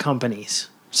bike companies.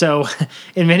 So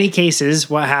in many cases,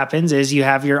 what happens is you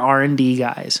have your R&D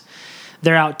guys.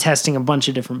 They're out testing a bunch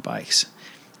of different bikes.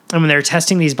 And when they're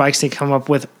testing these bikes, they come up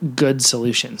with good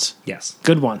solutions. Yes.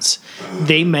 Good ones.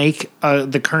 They make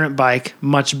the current bike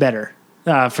much better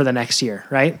for the next year,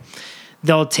 right?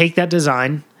 They'll take that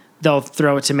design, they'll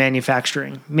throw it to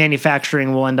manufacturing.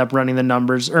 Manufacturing will end up running the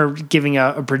numbers or giving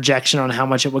a projection on how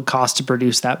much it would cost to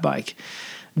produce that bike.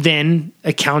 Then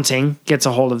accounting gets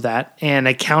a hold of that, and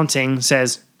accounting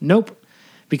says, nope,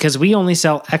 because we only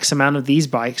sell X amount of these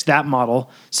bikes, that model,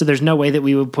 so there's no way that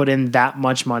we would put in that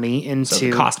much money into... So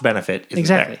the cost benefit is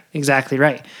Exactly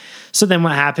right. So then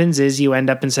what happens is you end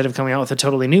up, instead of coming out with a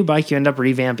totally new bike, you end up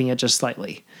revamping it just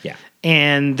slightly. Yeah.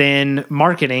 And then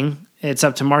marketing, it's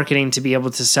up to marketing to be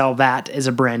able to sell that as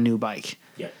a brand new bike.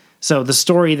 Yeah. So the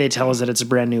story they tell is that it's a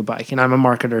brand new bike, and I'm a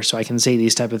marketer, so I can say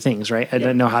these type of things, right? I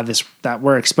don't know how that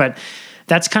works, but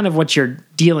that's kind of what you're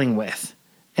dealing with,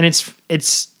 and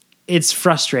it's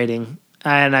frustrating,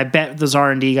 and I bet those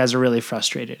R&D guys are really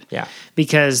frustrated. Yeah.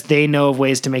 Because they know of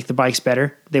ways to make the bikes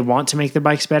better. They want to make the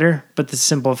bikes better, but the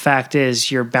simple fact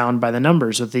is you're bound by the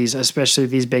numbers with these, especially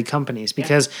these big companies,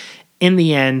 because in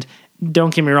the end,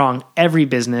 don't get me wrong, every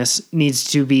business needs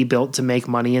to be built to make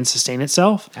money and sustain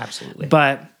itself. Absolutely.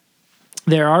 But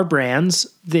there are brands,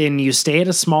 then you stay at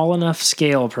a small enough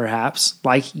scale, perhaps,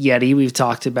 like Yeti, we've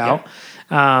talked about.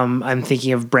 I'm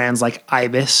thinking of brands like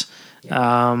Ibis.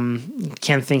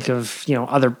 Can't think of,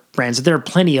 other brands. There are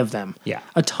plenty of them. Yeah.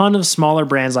 A ton of smaller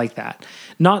brands like that.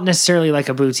 Not necessarily like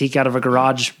a boutique out of a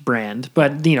garage brand,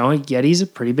 but Yeti's a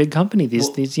pretty big company. These.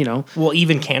 Well,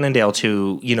 even Cannondale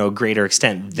to, a greater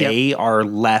extent, they are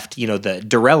left, the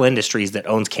Durrell Industries that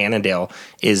owns Cannondale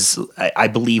is, I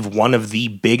believe, one of the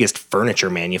biggest furniture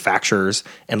manufacturers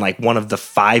and like one of the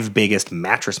 5 biggest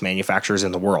mattress manufacturers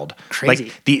in the world. Crazy.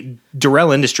 Like the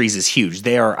Durrell Industries is huge.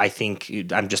 They are, I think,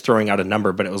 I'm just throwing out a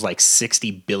number, but it was like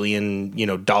 $60 billion,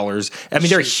 dollars. I mean,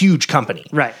 they're a huge company.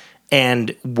 Right.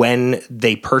 And when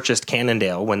they purchased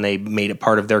Cannondale, when they made it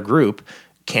part of their group,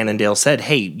 Cannondale said,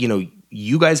 hey,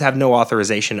 you guys have no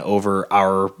authorization over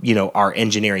our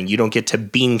engineering. You don't get to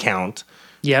bean count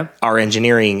our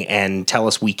engineering and tell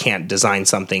us we can't design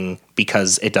something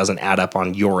because it doesn't add up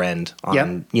on your end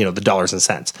on, the dollars and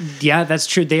cents. Yeah, that's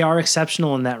true. They are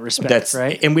exceptional in that respect,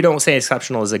 right? And we don't say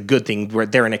exceptional is a good thing.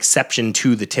 They're an exception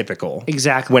to the typical.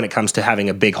 Exactly. When it comes to having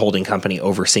a big holding company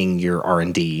overseeing your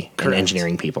R&D and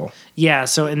engineering people. Yeah,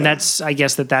 so and I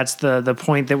guess that's the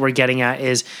point that we're getting at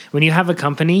is when you have a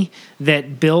company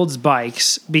that builds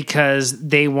bikes because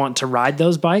they want to ride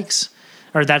those bikes,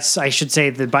 or I should say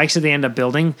the bikes that they end up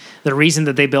building, the reason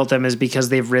that they built them is because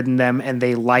they've ridden them and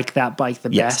they like that bike the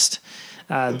best.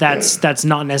 That's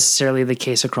not necessarily the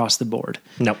case across the board.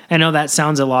 Nope. I know that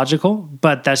sounds illogical,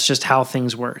 but that's just how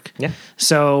things work. Yeah.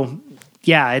 So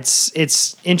yeah,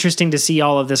 it's interesting to see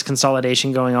all of this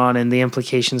consolidation going on, and the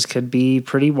implications could be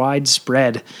pretty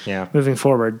widespread moving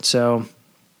forward. So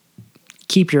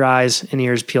keep your eyes and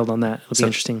ears peeled on that. It'll be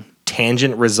interesting.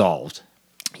 Tangent resolved.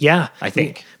 Yeah. I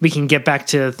think. We can get back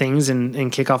to things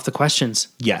and kick off the questions.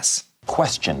 Yes.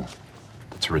 Question.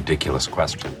 It's a ridiculous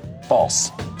question. False.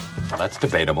 Well, that's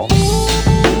debatable.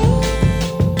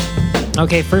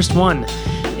 Okay, first one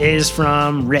is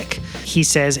from Rick. He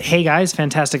says, hey guys,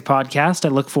 fantastic podcast. I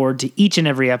look forward to each and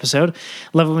every episode.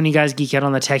 Love it when you guys geek out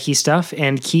on the techie stuff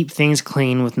and keep things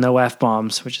clean with no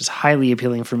F-bombs, which is highly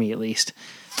appealing for me at least.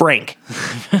 Frank.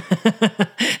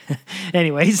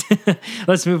 Anyways,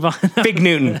 let's move on. Big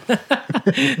Newton.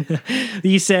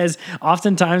 He says,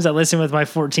 oftentimes I listen with my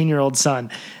 14-year-old son.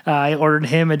 I ordered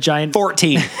him a giant...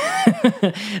 14.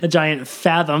 a giant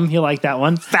Fathom. He'll like that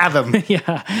one. Fathom.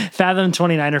 Yeah. Fathom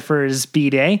 29er for his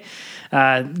B-Day.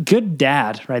 Good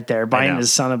dad right there, buying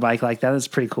his son a bike like that. That's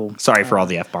pretty cool. Sorry for all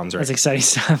the F-bombs, right? That's exciting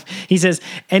stuff. He says,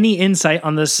 any insight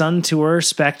on the Sun Tour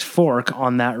spec fork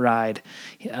on that ride?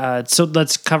 So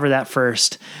let's cover that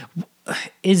first.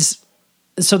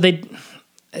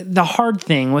 The hard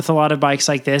thing with a lot of bikes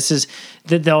like this is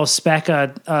that they'll spec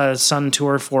a Sun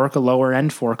Tour fork, a lower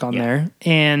end fork on there.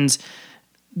 And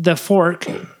the fork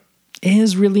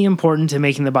is really important to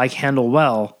making the bike handle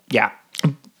well. Yeah.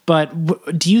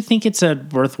 But do you think it's a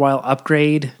worthwhile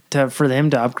upgrade for them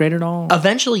to upgrade it all?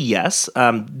 Eventually, yes.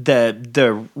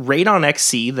 The Radon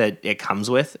XC that it comes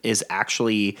with is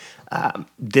actually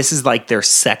this is like their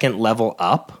second level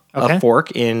up a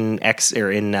fork in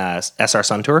SR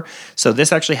Sun Tour. So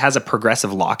this actually has a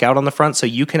progressive lockout on the front, so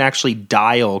you can actually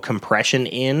dial compression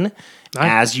in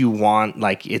as you want.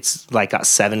 Like it's like got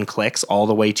 7 clicks all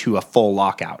the way to a full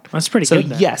lockout. That's pretty good.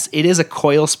 So yes, it is a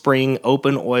coil spring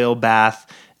open oil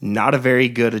bath. Not a very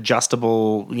good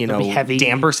adjustable,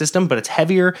 damper system, but it's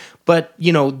heavier. But,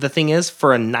 the thing is,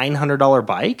 for a $900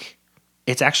 bike,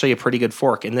 it's actually a pretty good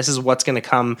fork. And this is what's going to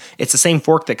come. It's the same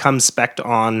fork that comes spec'd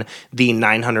on the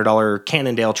 $900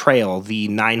 Cannondale Trail, the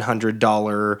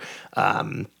 $900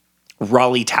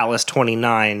 Raleigh Talus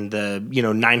 29, the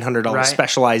 $900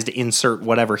 Specialized insert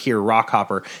whatever here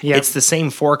Rockhopper. Yep. It's the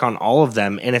same fork on all of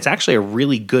them, and it's actually a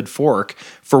really good fork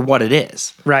for what it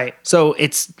is. Right. So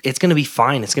it's going to be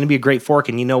fine. It's going to be a great fork,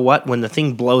 and you know what? When the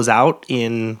thing blows out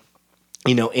in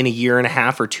a year and a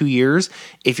half or 2 years,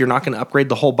 if you're not going to upgrade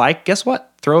the whole bike, guess what?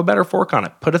 Throw a better fork on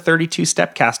it. Put a 32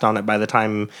 step cast on it by the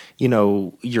time,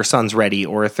 your son's ready,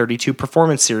 or a 32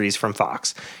 Performance Series from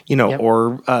Fox,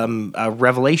 or a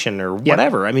Revelation or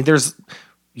whatever. I mean,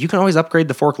 you can always upgrade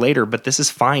the fork later, but this is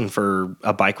fine for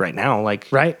a bike right now.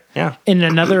 Right. Yeah. And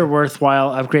another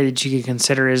worthwhile upgrade that you could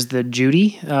consider is the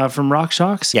Judy from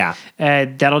RockShox. Yeah.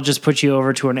 That'll just put you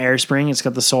over to an air spring. It's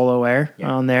got the Solo Air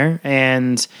on there,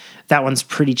 and that one's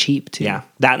pretty cheap too. Yeah.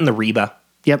 That and the Reba.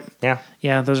 Yep. Yeah.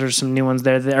 Yeah, those are some new ones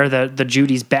there. Or the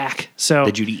Judy's back. So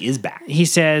The Judy is back. he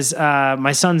says,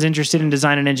 my son's interested in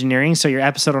design and engineering, so your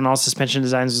episode on all suspension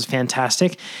designs was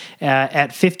fantastic.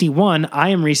 At 51, I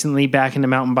am recently back into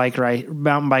mountain bike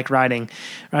riding.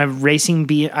 I raced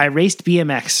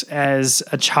BMX as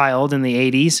a child in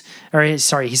the 80s. Or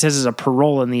sorry, he says as a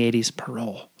parole in the 80s.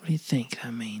 Parole. What do you think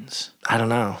that means? I don't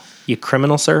know. You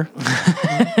criminal, sir?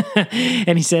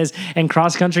 And he says, and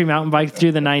cross-country mountain bike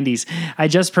through the 90s. I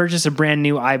just purchased a brand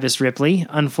new Ibis Ripley.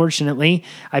 Unfortunately,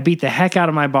 I beat the heck out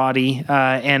of my body,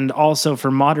 and also for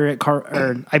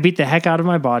I beat the heck out of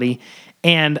my body,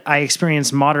 and I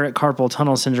experienced moderate carpal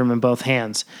tunnel syndrome in both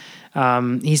hands.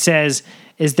 He says,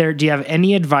 do you have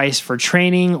any advice for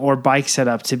training or bike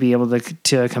setup to be able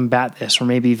to combat this, or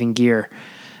maybe even gear?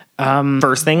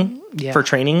 First thing for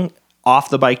training, off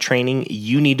the bike training,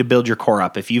 you need to build your core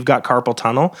up. If you've got carpal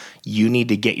tunnel, you need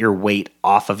to get your weight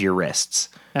off of your wrists.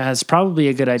 It's probably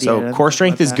a good idea. So core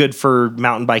strength is good for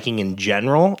mountain biking in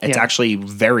general. It's actually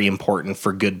very important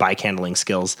for good bike handling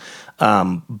skills.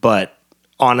 But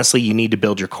honestly, you need to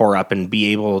build your core up and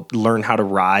be able to learn how to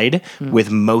ride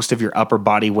with most of your upper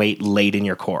body weight laid in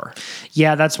your core.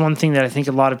 Yeah, that's one thing that I think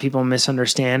a lot of people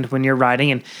misunderstand when you're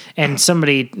riding. And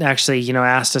somebody actually,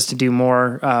 asked us to do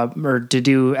more or to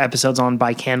do episodes on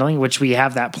bike handling, which we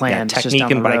have that planned. Yeah, technique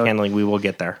and bike handling, we will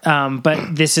get there.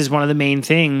 But this is one of the main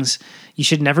things. You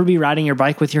should never be riding your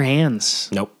bike with your hands.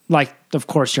 Nope. Like, of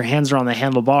course, your hands are on the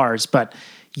handlebars, but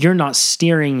you're not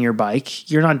steering your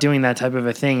bike. You're not doing that type of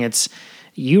a thing.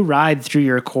 You ride through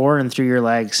your core and through your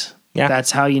legs. Yeah.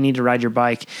 That's how you need to ride your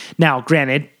bike. Now,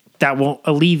 granted, that won't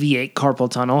alleviate carpal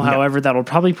tunnel. No. However, that'll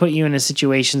probably put you in a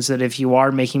situation so that if you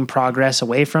are making progress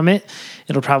away from it,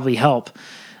 it'll probably help.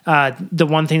 The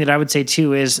one thing that I would say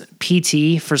too is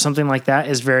PT for something like that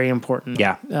is very important.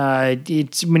 Yeah.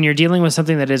 It's when you're dealing with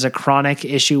something that is a chronic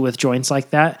issue with joints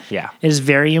like that. Yeah. It is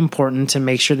very important to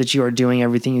make sure that you are doing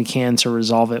everything you can to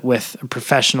resolve it with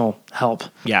professional help.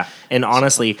 Yeah. And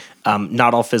honestly,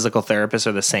 not all physical therapists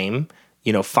are the same.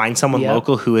 Find someone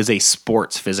local who is a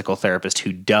sports physical therapist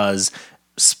who does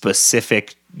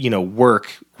specific,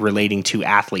 work relating to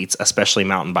athletes, especially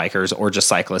mountain bikers or just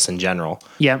cyclists in general.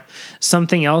 Yeah.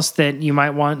 Something else that you might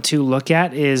want to look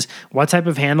at is what type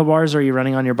of handlebars are you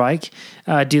running on your bike?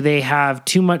 Do they have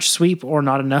too much sweep or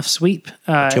not enough sweep?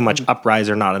 Too much uprise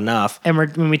or not enough. And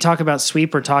when we talk about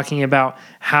sweep, we're talking about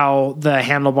how the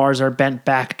handlebars are bent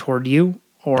back toward you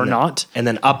or not. And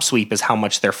then upsweep is how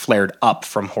much they're flared up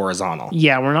from horizontal.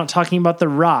 Yeah, we're not talking about the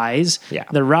rise. Yeah.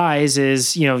 The rise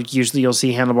is, usually you'll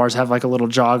see handlebars have like a little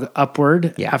jog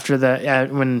upward after the,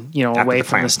 away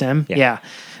from the stem. Yeah.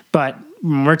 But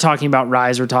when we're talking about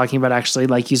rise, we're talking about actually,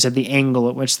 like you said, the angle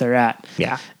at which they're at.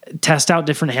 Yeah. Test out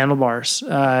different handlebars.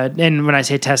 And when I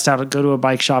say test out, go to a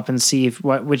bike shop and see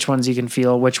which ones you can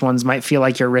feel, which ones might feel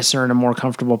like your wrists are in a more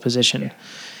comfortable position. Yeah.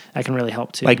 That can really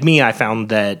help too. Like me, I found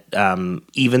that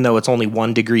even though it's only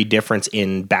 1 degree difference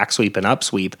in back sweep and up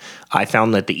sweep, I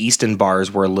found that the Easton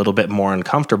bars were a little bit more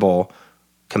uncomfortable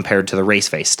compared to the race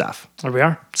face stuff. There we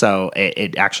are. So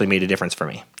it actually made a difference for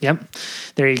me. Yep.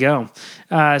 There you go.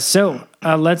 So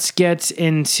let's get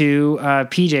into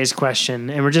PJ's question.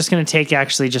 And we're just going to take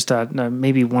actually just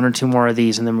maybe 1 or 2 more of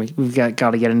these, and then we've got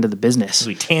to get into the business.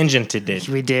 We tangented it.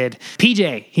 We did.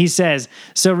 PJ, he says,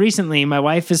 so recently my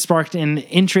wife has sparked an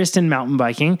interest in mountain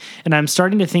biking, and I'm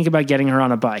starting to think about getting her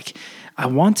on a bike. I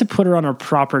want to put her on a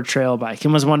proper trail bike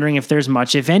and was wondering if there's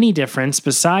much, if any, difference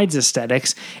besides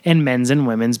aesthetics in men's and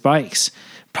women's bikes.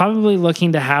 Probably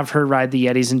looking to have her ride the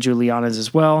Yetis and Julianas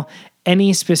as well.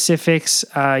 Any specifics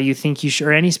you think you should,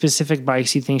 or any specific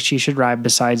bikes you think she should ride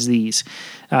besides these?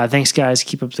 Thanks, guys.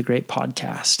 Keep up the great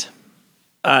podcast.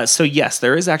 So yes,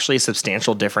 there is actually a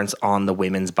substantial difference on the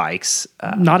women's bikes.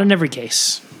 Not in every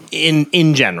case.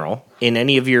 In general, in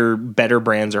any of your better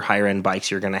brands or higher end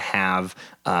bikes, you're going to have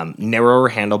narrower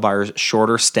handlebars,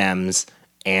 shorter stems,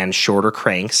 and shorter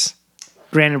cranks.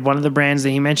 Granted, one of the brands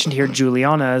that he mentioned here,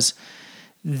 Juliana's,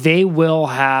 they will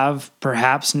have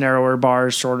perhaps narrower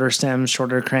bars, shorter stems,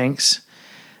 shorter cranks,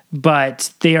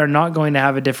 but they are not going to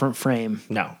have a different frame.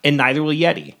 No, and neither will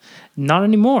Yeti. Not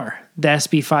anymore. The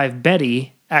SB5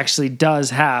 Betty actually does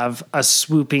have a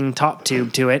swooping top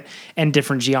tube to it and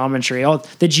different geometry. Oh,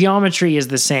 the geometry is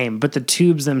the same, but the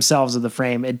tubes themselves of the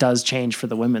frame, it does change for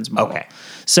the women's model. Okay.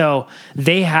 So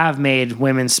they have made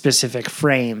women's specific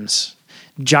frames.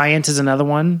 Giant is another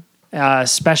one.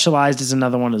 Specialized is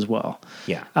another one as well.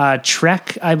 Yeah.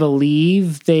 Trek, I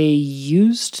believe they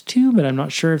used to, but I'm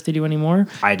not sure if they do anymore.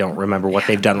 I don't remember what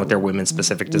they've done with their women's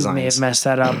specific We may have designs. messed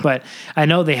that up, but I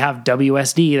know they have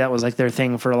WSD. That was like their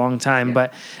thing for a long time.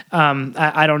 But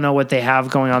I don't know what they have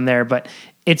going on there. But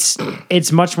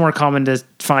it's much more common to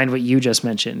find what you just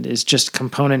mentioned. Is just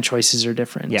component choices are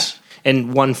different. Yeah.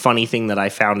 And one funny thing that I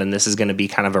found, and this is going to be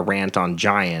kind of a rant on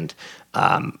Giant,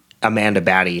 Amanda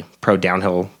Batty, pro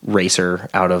downhill racer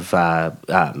out of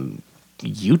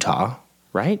Utah,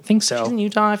 right? I think so. She's in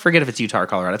Utah. I forget if it's Utah or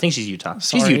Colorado. I think she's Utah.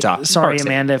 She's Utah. Sorry, Park City.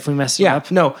 Amanda, if we messed it Yeah, up.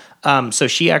 no. So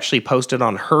she actually posted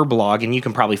on her blog, and you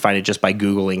can probably find it just by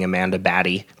Googling Amanda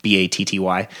Batty,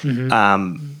 Batty.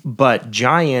 But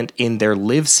Giant, in their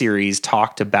Live series,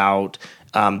 talked about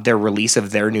their release of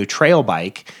their new trail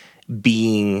bike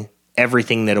being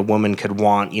everything that a woman could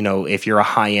want. You know, if you're a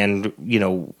high-end,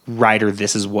 rider,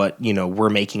 this is what, we're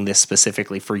making this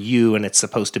specifically for you, and it's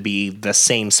supposed to be the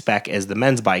same spec as the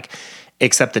men's bike,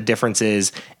 except the difference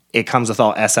is it comes with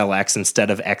all SLX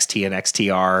instead of XT and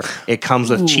XTR. It comes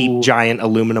with cheap Giant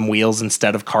aluminum wheels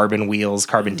instead of carbon wheels,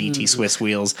 carbon DT Swiss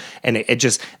wheels. And it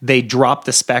just, they drop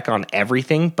the spec on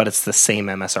everything, but it's the same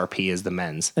MSRP as the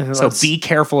men's. So be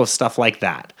careful of stuff like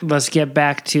that. Let's get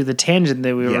back to the tangent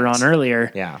that we were Yes. on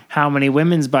earlier. Yeah. How many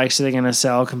women's bikes are they going to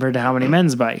sell compared to how many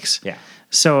men's bikes? Yeah.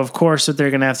 So, of course, what they're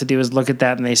going to have to do is look at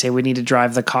that and they say, we need to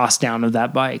drive the cost down of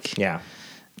that bike. Yeah.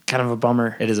 Kind of a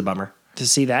bummer It is a bummer. to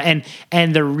see that.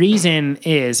 And the reason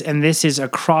is, and this is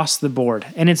across the board,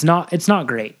 and it's not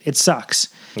great. It sucks.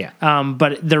 Yeah.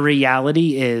 But the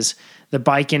reality is the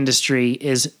bike industry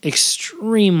is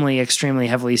extremely, extremely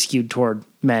heavily skewed toward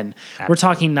men. We're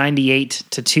talking 98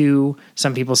 to 2.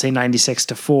 Some people say 96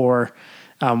 to 4.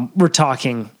 We're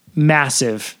talking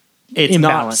massive It's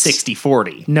imbalance. not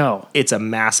 60-40. No. It's a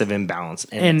massive imbalance.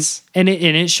 And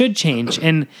It should change,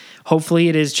 and hopefully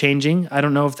it is changing. I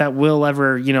don't know if that will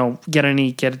ever,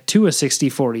 get to a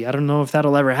 60-40. I don't know if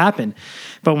that'll ever happen.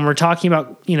 But when we're talking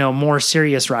about, more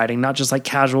serious riding, not just like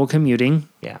casual commuting,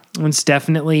 yeah. it's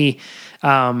definitely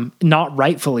not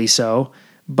rightfully so.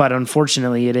 But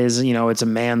unfortunately, it is, it's a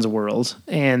man's world,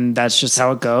 and that's just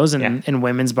how it goes. And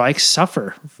women's bikes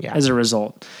suffer as a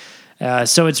result.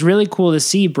 So it's really cool to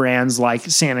see brands like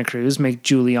Santa Cruz make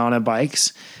Juliana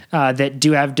bikes that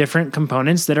do have different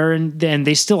components that are and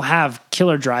they still have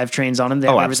killer drivetrains on them. They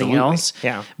have everything absolutely. else.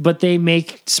 Yeah. But they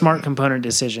make smart component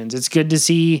decisions. It's good to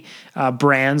see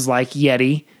brands like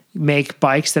Yeti make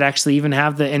bikes that actually even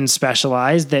have and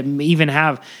Specialized that even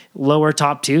have lower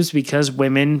top tubes because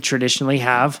women traditionally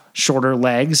have shorter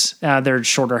legs, they're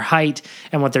shorter height,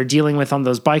 and what they're dealing with on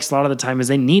those bikes a lot of the time is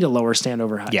they need a lower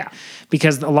standover height. Yeah.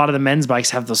 Because a lot of the men's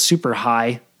bikes have those super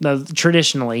high,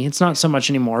 traditionally, it's not so much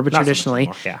anymore, but Not so much traditionally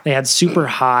anymore, yeah. they had super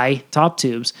high top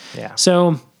tubes. Yeah.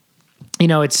 So,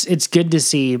 it's good to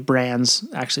see brands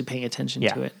actually paying attention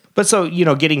to it. But so,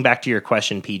 getting back to your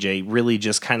question, PJ, really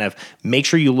just kind of make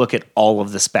sure you look at all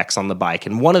of the specs on the bike.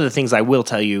 And one of the things I will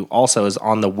tell you also is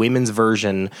on the women's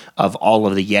version of all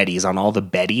of the Yetis, on all the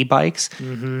Betty bikes,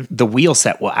 the wheel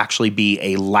set will actually be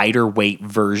a lighter weight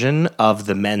version of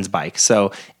the men's bike.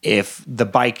 So if the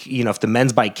bike, if the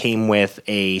men's bike came with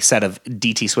a set of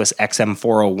DT Swiss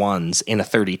XM401s in a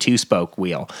 32 spoke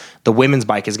wheel, the women's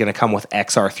bike is going to come with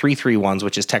XR331s,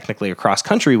 which is technically a cross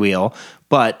country wheel,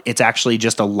 but it's actually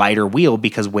just a lighter wheel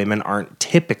because women aren't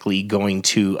typically going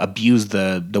to abuse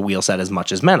the wheel set as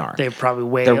much as men are. They probably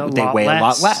weigh They a lot weigh less. a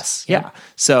lot less. Yeah.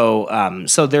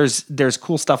 So there's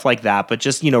cool stuff like that, but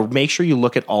just make sure you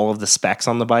look at all of the specs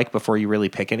on the bike before you really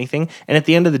pick anything. And at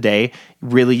the end of the day,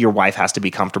 really your wife has to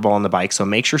be comfortable on the bike. So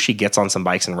make sure she gets on some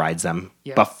bikes and rides them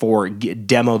before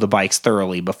demo the bikes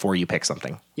thoroughly before you pick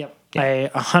something. Yep.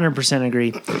 I 100%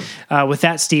 agree. With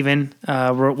that, Steven,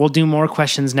 we'll do more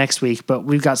questions next week, but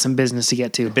we've got some business to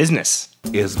get to. Business.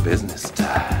 It's business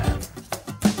time.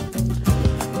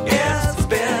 It's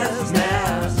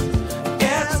business.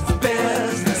 It's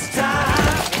business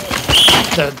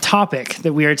time. The topic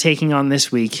that we are taking on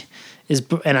this week is,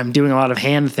 and I'm doing a lot of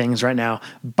hand things right now,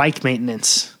 bike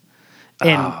maintenance.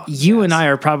 And you and I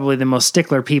are probably the most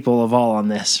stickler people of all on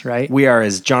this, right? We are,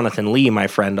 as Jonathan Lee, my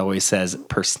friend, always says,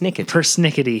 persnickety.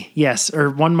 Persnickety, yes. Or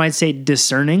one might say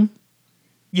discerning.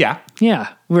 Yeah.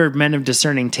 Yeah, we're men of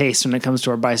discerning taste when it comes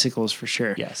to our bicycles, for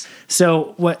sure. Yes.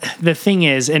 So what the thing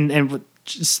is, and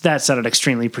just, that sounded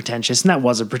extremely pretentious, and that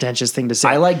was a pretentious thing to say.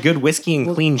 I like good whiskey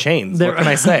and clean chains. What can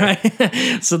I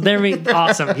say? So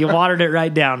awesome. You watered it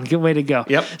right down. Good way to go.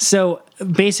 Yep. So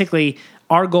basically,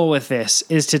 our goal with this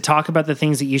is to talk about the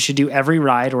things that you should do every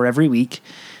ride or every week,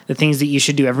 the things that you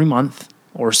should do every month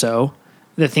or so,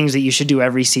 the things that you should do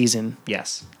every season.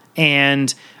 Yes.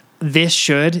 And this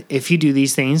should, if you do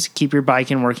these things, keep your bike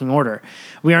in working order.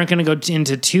 We aren't going to go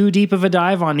into too deep of a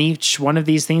dive on each one of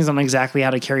these things on exactly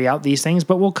how to carry out these things,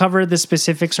 but we'll cover the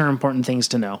specifics or important things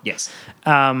to know. Yes.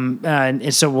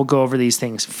 And so we'll go over these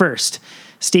things. First,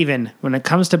 Stephen, when it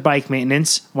comes to bike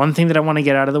maintenance, one thing that I want to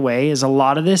get out of the way is a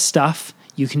lot of this stuff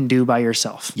you can do by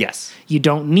yourself. Yes. You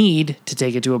don't need to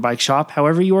take it to a bike shop.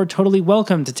 However, you are totally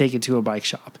welcome to take it to a bike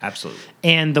shop. Absolutely.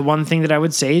 And the one thing that I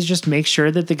would say is just make sure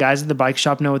that the guys at the bike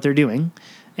shop know what they're doing,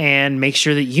 and make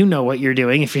sure that you know what you're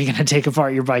doing if you're going to take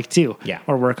apart your bike too. Yeah.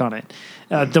 Or work on it.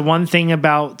 The one thing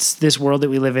about this world that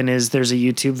we live in is there's a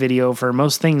YouTube video for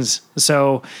most things.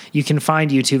 So you can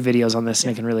find YouTube videos on this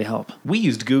and it can really help. We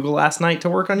used Google last night to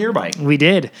work on your bike. We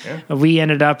did. Yeah. We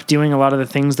ended up doing a lot of the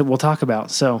things that we'll talk about.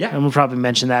 So, Yeah. and we'll probably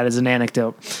mention that as an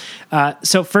anecdote.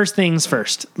 So first things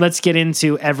first, let's get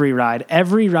into every ride.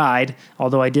 Every ride,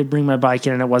 although I did bring my bike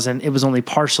in and it was only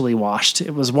partially washed.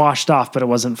 It was washed off, but it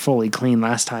wasn't fully clean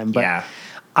last time. But Yeah.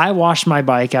 I wash my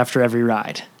bike after every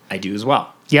ride. I do as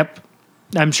well. Yep.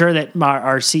 I'm sure that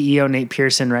our CEO, Nate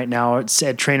Pearson, right now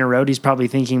at Trainer Road, he's probably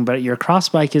thinking, but your cross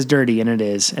bike is dirty, and it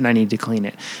is, and I need to clean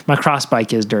it. My cross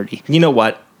bike is dirty. You know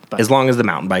what? As long as the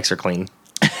mountain bikes are clean.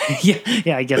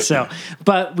 Yeah, I guess so.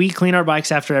 But we clean our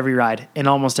bikes after every ride in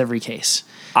almost every case.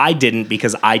 I didn't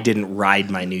because I didn't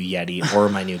ride my new Yeti or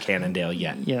my new Cannondale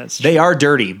yet. Yeah, that's they are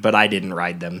dirty, but I didn't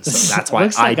ride them. So that's why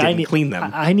Looks I like didn't clean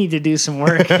them. I need to do some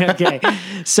work. Okay.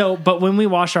 So, but when we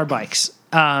wash our bikes,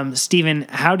 Steven,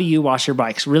 how do you wash your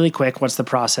bikes? Really quick, what's the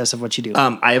process of what you do?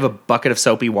 I have a bucket of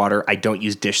soapy water. I don't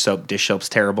use dish soap. Dish soap's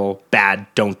terrible. Bad.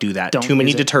 Don't do that. Don't Too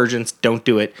many use it. detergents. Don't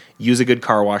do it. Use a good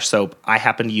car wash soap. I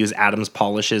happen to use Adams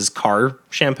Polish's car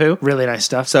shampoo. Really nice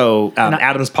stuff. So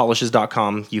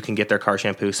adamspolishes.com, you can get their car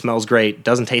shampoo. Smells great.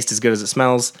 Doesn't taste as good as it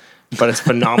smells, but it's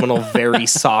phenomenal, very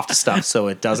soft stuff. So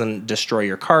it doesn't destroy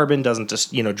your carbon, doesn't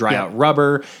just dry Yeah. out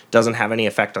rubber, doesn't have any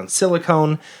effect on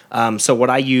silicone. So what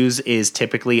I use is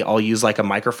typically I'll use like a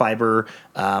microfiber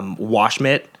wash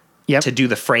mitt. Yep. To do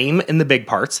the frame and the big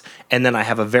parts. And then I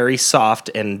have a very soft,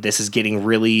 and this is getting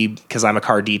really, because I'm a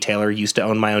car detailer, used to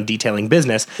own my own detailing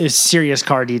business. There's serious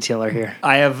car detailer here.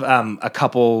 I have a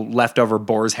couple leftover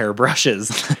boar's hair brushes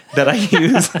that I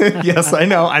use. Yes, I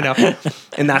know.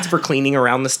 And that's for cleaning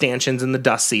around the stanchions and the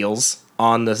dust seals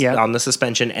on the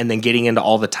suspension, and then getting into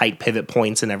all the tight pivot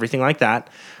points and everything like that.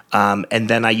 And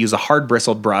then I use a hard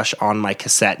bristled brush on my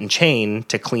cassette and chain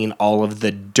to clean all of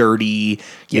the dirty,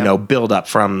 buildup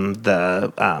from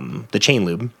the chain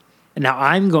lube. Now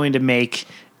I'm going to make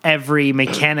every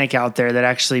mechanic out there that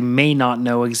actually may not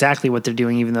know exactly what they're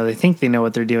doing, even though they think they know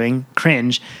what they're doing,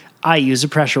 cringe. I use a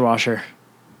pressure washer.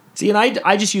 See, and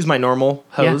I just use my normal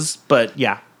hose, but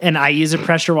yeah. And I use a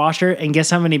pressure washer, and guess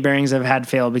how many bearings I've had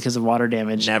fail because of water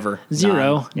damage? Never.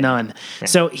 Zero. None. Yeah.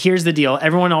 So here's the deal.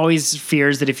 Everyone always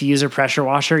fears that if you use a pressure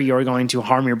washer, you're going to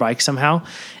harm your bike somehow.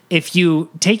 If you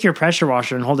take your pressure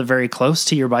washer and hold it very close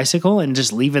to your bicycle and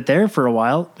just leave it there for a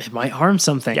while, it might harm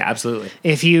something. Yeah, absolutely.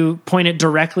 If you point it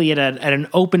directly at an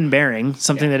open bearing,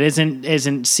 something that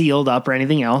isn't sealed up or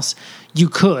anything else, you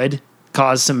could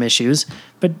cause some issues.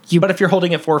 But if you're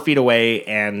holding it 4 feet away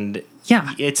and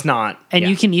it's not, and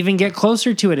you can even get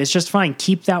closer to it, it's just fine.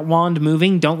 Keep that wand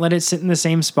moving. Don't let it sit in the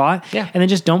same spot. Yeah. And then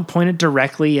just don't point it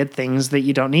directly at things that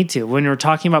you don't need to. When we're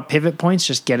talking about pivot points,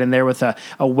 just get in there with a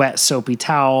wet soapy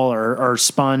towel or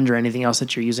sponge or anything else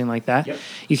that you're using like that. Yep.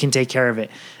 You can take care of it.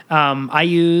 I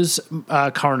use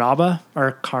Carnauba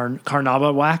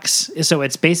wax. So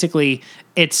it's basically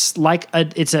it's like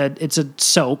it's a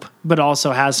soap, but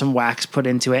also has some wax put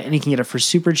into it, and you can get it for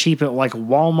super cheap at like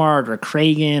Walmart or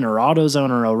Kragen or AutoZone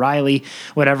or O'Reilly,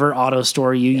 whatever auto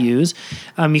store you use.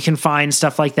 You can find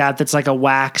stuff like that that's like a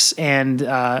wax and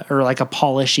or like a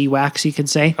polishy wax, you could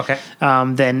say. Okay.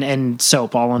 And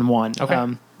soap all in one.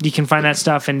 Okay. You can find that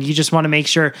stuff, and you just want to make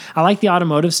sure. I like the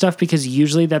automotive stuff because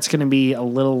usually that's going to be a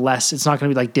little less. It's not going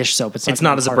to be like dish soap. It's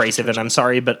not as abrasive, and I'm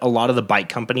sorry, but a lot of the bike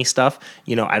company stuff,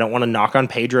 I don't want to knock on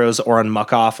Pedro's or on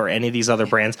Muck Off or any of these other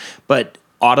brands, but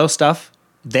auto stuff,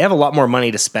 they have a lot more money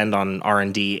to spend on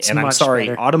R&D, and I'm sorry,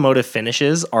 better. Automotive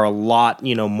finishes are a lot,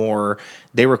 more.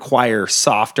 They require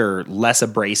softer, less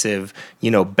abrasive,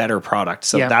 better product.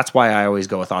 So that's why I always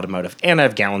go with automotive, and I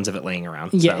have gallons of it laying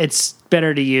around. Yeah, so. it's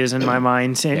better to use in my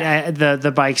mind. And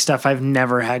the bike stuff I've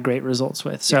never had great results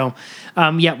with. So,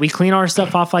 we clean our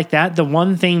stuff off like that. The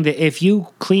one thing that if you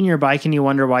clean your bike and you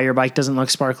wonder why your bike doesn't look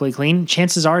sparkly clean,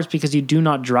 chances are it's because you do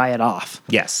not dry it off.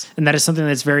 Yes. And that is something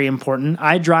that's very important.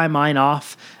 I dry mine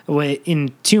off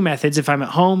in two methods. If I'm at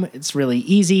home, it's really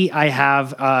easy. I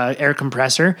have air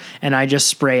compressor, and I just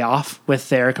spray off with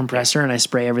the air compressor, and I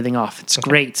spray everything off. It's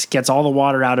great. Gets all the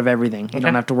water out of everything. You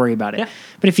don't have to worry about it. Yeah.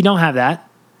 But if you don't have that,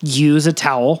 use a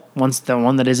towel, once the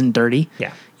one that isn't dirty.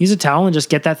 Yeah. Use a towel and just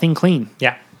get that thing clean.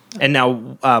 Yeah. And now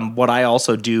what I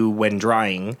also do when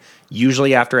drying,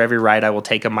 usually after every ride, I will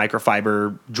take a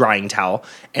microfiber drying towel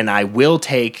and I will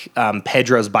take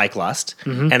Pedro's Bike Lust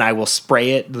and I will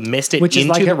spray it, mist it Which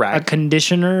into is like the a rag.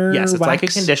 conditioner. Yes, it's like a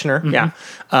wax. conditioner.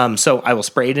 Yeah. So I will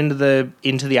spray it into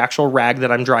the actual rag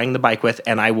that I'm drying the bike with,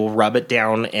 and I will rub it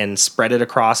down and spread it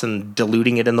across. And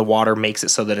diluting it in the water makes it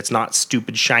so that it's not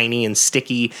stupid shiny and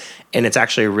sticky, and it's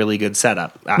actually a really good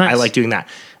setup. I Nice. like doing that.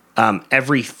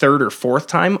 Every third or fourth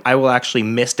time, I will actually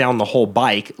mist down the whole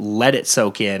bike, let it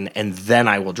soak in, and then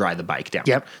I will dry the bike down.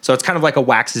 Yep. So it's kind of like a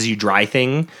wax as you dry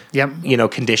thing. Yep. You know,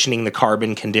 conditioning the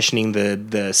carbon, conditioning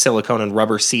the silicone and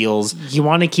rubber seals. You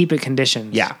want to keep it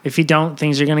conditioned. Yeah. If you don't,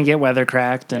 things are going to get weather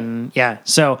cracked. And yeah.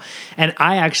 So, and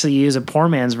I actually use a poor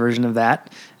man's version of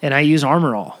that, and I use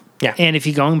Armor All. Yeah. And if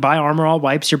you go and buy Armor All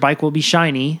wipes, your bike will be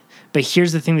shiny. But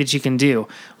here's the thing that you can do.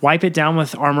 Wipe it down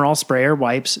with Armor All sprayer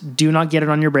wipes. Do not get it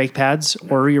on your brake pads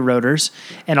or your rotors.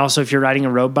 And also, if you're riding a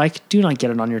road bike, do not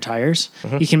get it on your tires.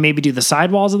 You can maybe do the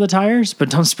sidewalls of the tires, but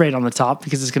don't spray it on the top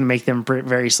because it's going to make them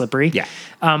very slippery. Yeah.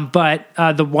 But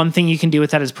the one thing you can do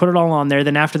with that is put it all on there.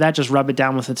 Then after that, just rub it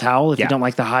down with a towel if you Yeah. don't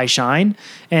like the high shine,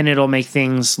 and it'll make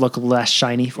things look less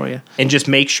shiny for you. And just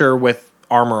make sure with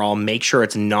Armor All, make sure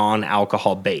it's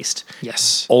non-alcohol based.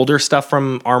 Yes. Older stuff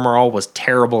from Armor All was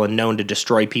terrible and known to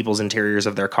destroy people's interiors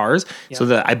of their cars. So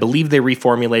that I believe they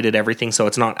reformulated everything so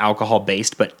it's not alcohol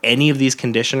based. But any of these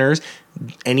conditioners,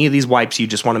 any of these wipes, you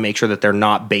just want to make sure that they're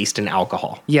not based in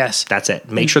alcohol. Yes. That's it.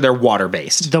 Make sure they're water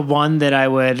based. The one that I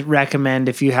would recommend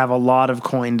if you have a lot of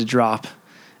coin to drop,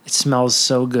 it smells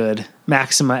so good.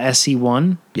 Maxima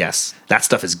SC1. Yes, that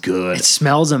stuff is good. It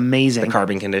smells amazing.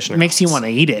 Carbon conditioner It makes you want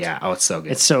to eat it. Yeah. Oh, it's so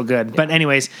good. It's so good. But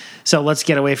anyways, so let's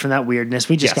get away from that weirdness.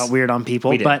 We just Yes. got weird on people.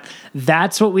 We did. But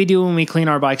that's what we do when we clean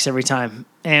our bikes every time.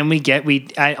 And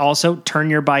I also turn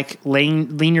your bike,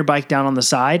 lean your bike down on the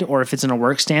side, or if it's in a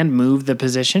work stand, move the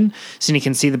position so you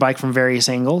can see the bike from various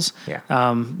angles.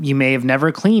 Yeah. You may have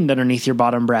never cleaned underneath your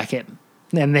bottom bracket.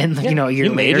 And then, a year you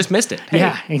may later. have just missed it. Hey.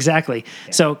 Yeah, exactly.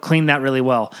 So clean that really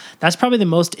well. That's probably the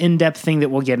most in-depth thing that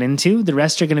we'll get into. The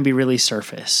rest are going to be really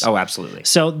surface. Oh, absolutely.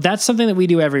 So that's something that we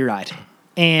do every ride.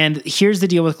 And here's the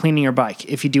deal with cleaning your bike.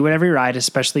 If you do it every ride,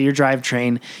 especially your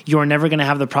drivetrain, you're never going to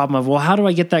have the problem of, well, how do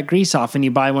I get that grease off? And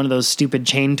you buy one of those stupid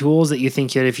chain tools that you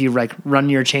think if you run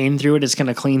your chain through it, it's going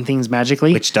to clean things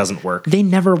magically. Which doesn't work. They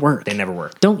never work. They never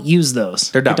work. Don't use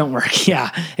those. They're dumb. They don't work. Yeah,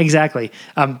 exactly.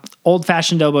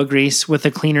 Old-fashioned elbow grease with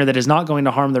a cleaner that is not going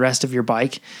to harm the rest of your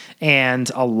bike,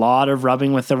 and a lot of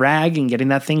rubbing with the rag and getting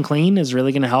that thing clean is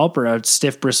really going to help, or a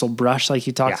stiff bristle brush like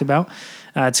you talked Yeah. about.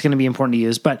 It's going to be important to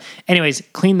use. But anyways,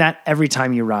 clean that every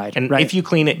time you ride. And right? if you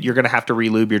clean it, you're going to have to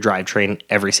relube your drivetrain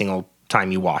every single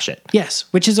time you wash it. Yes,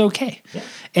 which is okay.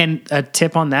 And a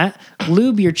tip on that,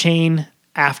 lube your chain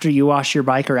after you wash your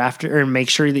bike or make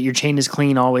sure that your chain is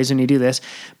clean always when you do this,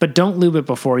 but don't lube it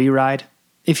before you ride.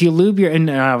 If you lube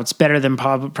it's better than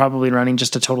probably running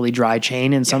just a totally dry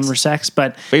chain in some respects,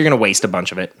 but you're going to waste a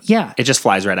bunch of it. Yeah. It just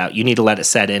flies right out. You need to let it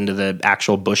set into the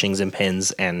actual bushings and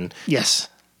pins and yes.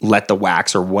 let the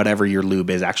wax or whatever your lube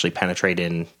is actually penetrate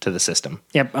into the system.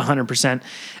 Yep,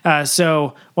 100%.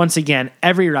 So once again,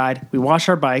 every ride, we wash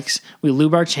our bikes, we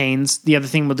lube our chains. The other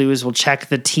thing we'll do is we'll check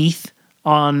the teeth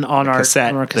on our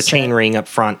Cassette, on our the chain ring up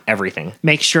front, everything.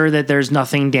 Make sure that there's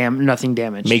nothing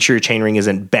damaged. Make sure your chain ring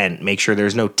isn't bent. Make sure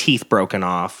there's no teeth broken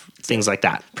off. Things like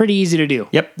that. Pretty easy to do.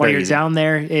 Yep, While very you're easy. down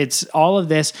there, it's all of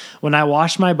this. When I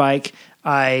wash my bike,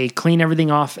 I clean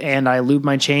everything off and I lube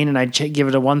my chain and I give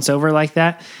it a once over like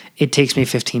that. It takes me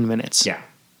 15 minutes. Yeah.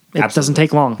 It doesn't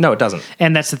take long. No, it doesn't.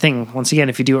 And that's the thing. Once again,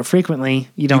 if you do it frequently,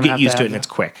 you don't get have used to it have and it's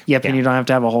quick. Yep, Yeah. and you don't have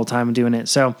to have a whole time doing it.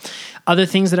 So, other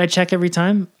things that I check every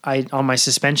time, on my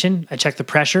suspension, I check the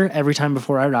pressure every time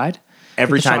before I ride.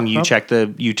 Every With the time shock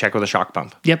pump. you check with a shock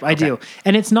pump. Yep, I do.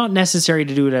 And it's not necessary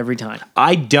to do it every time.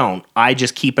 I don't. I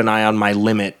just keep an eye on my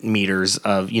limit meters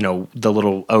of, the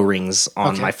little O-rings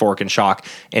on Okay. my fork and shock.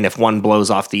 And if one blows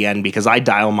off the end, because I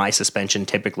dial my suspension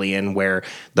typically in where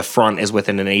the front is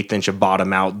within an 1/8 inch of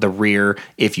bottom out. The rear,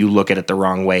 if you look at it the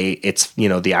wrong way, it's,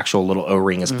 the actual little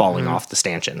O-ring is falling off the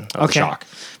stanchion of Okay. the shock.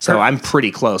 So I'm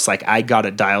pretty close. Like I got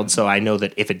it dialed so I know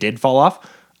that if it did fall off,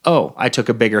 I took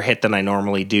a bigger hit than I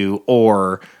normally do,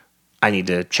 or I need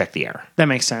to check the air. That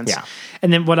makes sense. Yeah.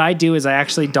 And then what I do is I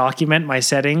actually document my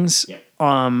settings.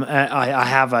 I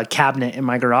have a cabinet in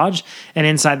my garage, and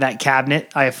inside that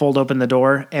cabinet, I fold open the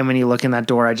door. And when you look in that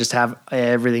door, I just have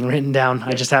everything written down.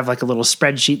 I just have like a little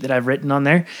spreadsheet that I've written on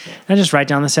there. And I just write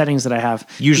down the settings that I have.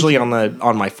 Usually on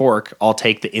my fork, I'll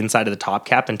take the inside of the top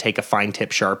cap and take a fine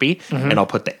tip Sharpie, and I'll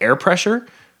put the air pressure,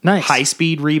 Nice. High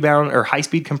speed rebound or high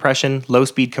speed compression, low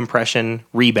speed compression,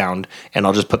 rebound, and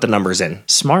I'll just put the numbers in.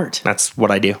 Smart. That's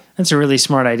what I do. That's a really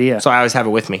smart idea. So I always have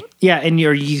it with me. Yeah, and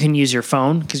you can use your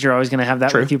phone because you're always going to have that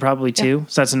True. with you probably too.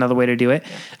 So that's another way to do it.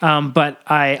 But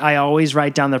I always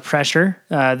write down the pressure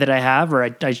that I have, or I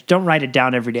don't write it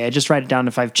down every day. I just write it down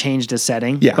if I've changed a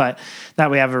setting. Yeah. But that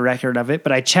way I have a record of it.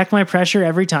 But I check my pressure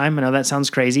every time. I know that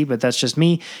sounds crazy, but that's just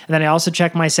me. And then I also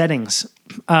check my settings.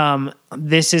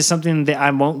 This is something that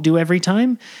I won't do every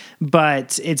time,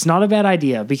 but it's not a bad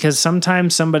idea because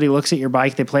sometimes somebody looks at your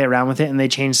bike, they play around with it, and they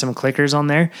change some clickers on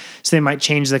there. So they might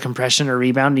change the compression or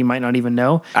rebound. You might not even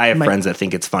know. I have You might- friends that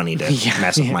think it's funny to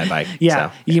mess with my bike.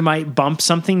 Yeah, So. you might bump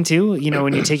something too. You know,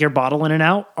 when you take your bottle in and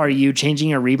out, are you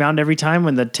changing a rebound every time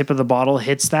when the tip of the bottle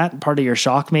hits that part of your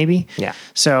shock maybe? Yeah.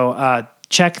 So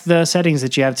check the settings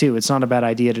that you have too. It's not a bad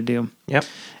idea to do. Yep.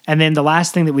 And then the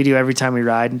last thing that we do every time we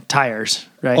ride, tires,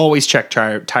 right? Always check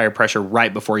tire pressure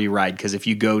right before you ride, because if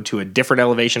you go to a different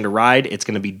elevation to ride, it's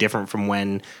going to be different from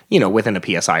when, within a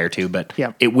PSI or two, but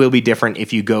Yeah. it will be different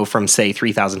if you go from, say,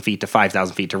 3,000 feet to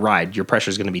 5,000 feet to ride. Your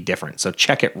pressure is going to be different. So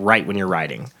check it right when you're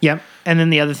riding. Yep. And then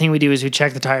the other thing we do is we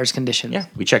check the tires condition. Yeah.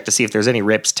 We check to see if there's any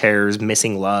rips, tears,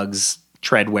 missing lugs,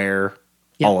 tread wear,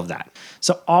 all of that.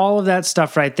 So all of that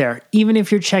stuff right there, even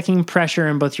if you're checking pressure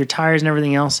in both your tires and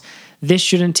everything else, this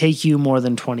shouldn't take you more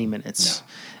than 20 minutes.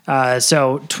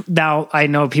 Now I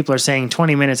know people are saying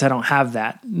 20 minutes. I don't have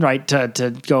that right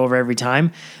to go over every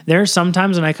time. There are some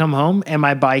times when I come home and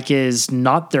my bike is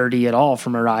not dirty at all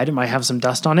from a ride. It might have some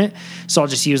dust on it. So I'll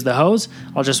just use the hose.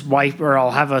 I'll just wipe, or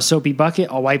I'll have a soapy bucket.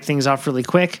 I'll wipe things off really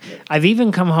quick. I've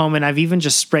even come home and I've even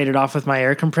just sprayed it off with my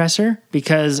air compressor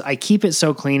because I keep it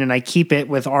so clean and I keep it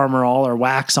with Armor All or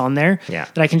wax on there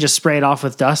that I can just spray it off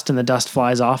with dust and the dust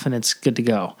flies off and it's good to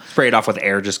go. Spray it off with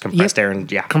air, just compressed air, and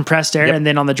Compressed air, and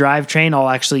then on the drivetrain, I'll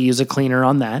actually use a cleaner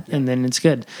on that, and then it's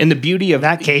good. And the beauty of In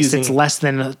that case, using, it's less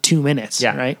than 2 minutes,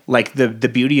 right? Like the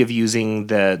beauty of using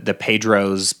the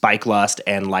Pedro's Bike Lust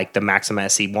and like the Maxima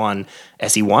SE1,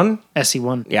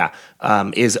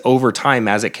 SE1. is over time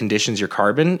as it conditions your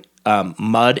carbon,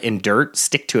 mud and dirt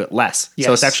stick to it less. So Yes.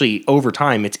 it's actually over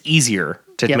time, it's easier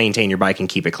to Yep. maintain your bike and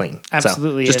keep it clean.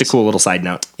 Absolutely So just is. a cool little side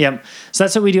note. Yep. So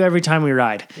that's what we do every time we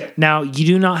ride. Now, you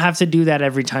do not have to do that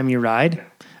every time you ride,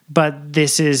 but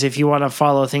this is if you want to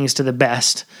follow things to the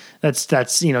best. That's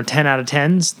 10 out of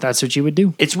 10s. That's what you would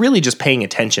do. It's really just paying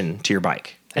attention to your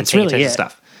bike and It's paying really attention to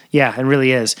it. stuff. Yeah, it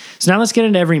really is. So now let's get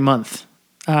into every month.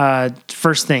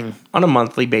 First thing. On a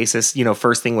monthly basis,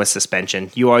 first thing with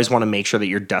suspension, you always want to make sure that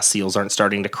your dust seals aren't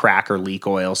starting to crack or leak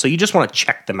oil. So you just want to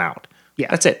check them out. Yeah.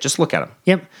 That's it. Just look at them.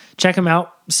 Yep. Check them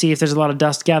out. See if there's a lot of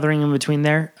dust gathering in between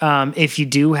there. If you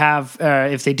do have,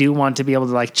 if they do want to be able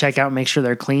to like check out, make sure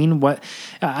they're clean. What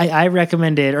I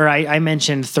recommended, or I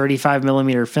mentioned 35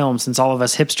 millimeter film, since all of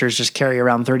us hipsters just carry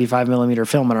around 35 millimeter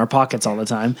film in our pockets all the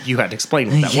time. You had to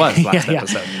explain what that was last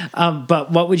episode.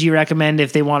 But what would you recommend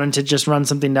if they wanted to just run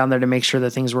something down there to make sure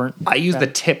that things weren't? I use the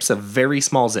tips of very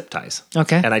small zip ties.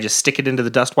 Okay. And I just stick it into the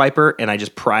dust wiper and I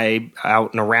just pry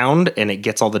out and around, and it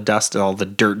gets all the dust and all the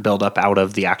dirt buildup out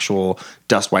of the actual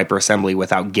dust wiper assembly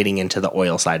without getting into the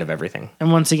oil side of everything.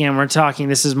 And once again, we're talking,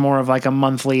 this is more of like a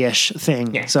monthly-ish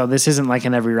thing. Yeah. So this isn't like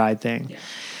an every ride thing.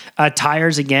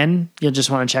 Tires, again, you'll just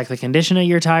want to check the condition of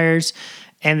your tires.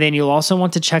 And then you'll also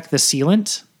want to check the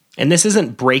sealant. And this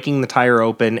isn't breaking the tire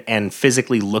open and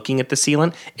physically looking at the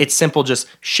sealant. It's simple, just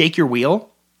shake your wheel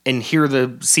and hear the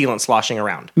sealant sloshing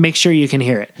around. Make sure you can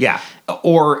hear it. Yeah.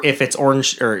 Or if it's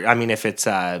orange, or I mean, if it's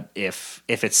if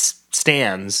it's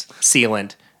stands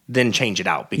sealant, then change it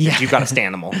out because you've got a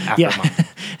Stanimal after a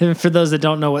month. And for those that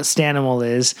don't know what Stanimal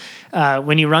is,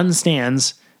 when you run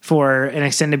stands for an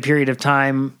extended period of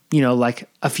time, like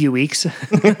a few weeks,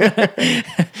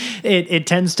 it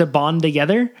tends to bond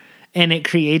together. And it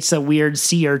creates a weird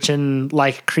sea urchin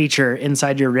like creature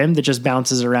inside your rim that just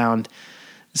bounces around.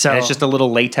 So And it's just a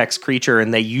little latex creature,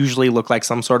 and they usually look like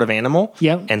some sort of animal.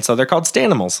 Yep. And so they're called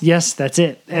Stanimals. yes, that's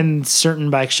it. And certain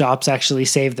bike shops actually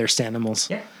save their Stanimals.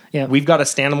 Yeah. We've got a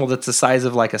Stanimal that's the size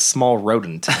of like a small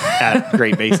rodent at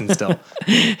Great Basin still.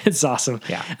 It's awesome.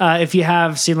 Yeah. If you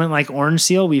have sealant like Orange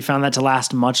Seal, we found that to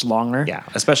last much longer. Yeah.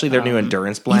 Especially their new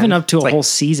endurance blend. Even up to It's a like- whole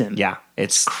season. Yeah.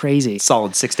 It's Crazy.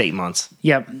 solid 6 to 8 months.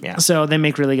 Yep. Yeah. So they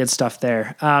make really good stuff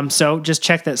there. So just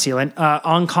check that sealant.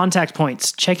 On contact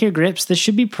points, check your grips. This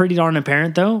should be pretty darn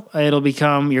apparent though.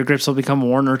 Your grips will become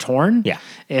worn or torn. Yeah.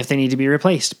 If they need to be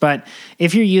replaced. But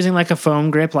if you're using like a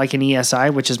foam grip, like an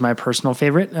ESI, which is my personal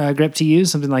favorite grip to use,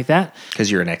 something like that.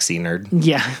 Because you're an XC nerd.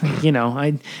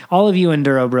 Yeah. All of you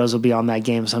Enduro bros will be on that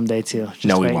game someday too. Just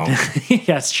No, we wait. won't.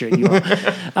 That's true. You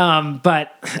won't.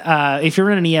 But if you're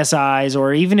running ESIs,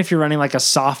 or even if you're running like like a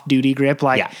soft duty grip.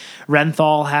 Like Yeah.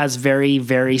 Renthal has very,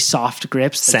 very soft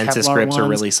grips. The Sensus Kevlar grips are ones.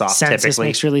 really soft, Sensus typically.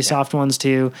 makes really soft ones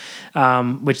too,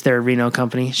 which they're a Reno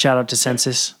company. Shout out to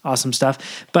Sensus. Awesome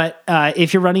stuff. But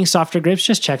if you're running softer grips,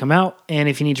 just check them out. And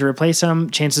if you need to replace them,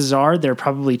 chances are they're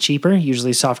probably cheaper.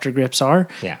 Usually softer grips are,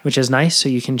 Yeah. which is nice. So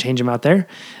you can change them out there.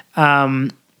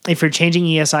 If you're changing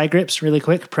ESI grips, really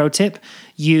quick, pro tip,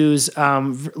 use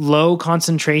low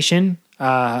concentration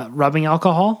rubbing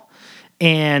alcohol.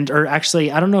 Or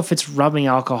actually, I don't know if it's rubbing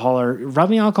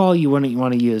alcohol you wouldn't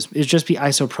want to use. It'd just be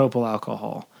isopropyl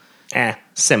alcohol.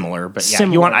 Similar, but yeah,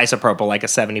 Similar. you want isopropyl, like a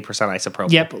 70%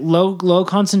 isopropyl. Yep, low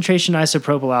concentration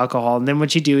isopropyl alcohol. And then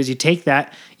what you do is you take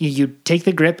that, you take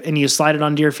the grip and you slide it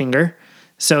onto your finger.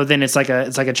 So then it's like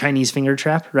a Chinese finger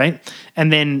trap, right?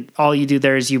 And then all you do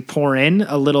there is you pour in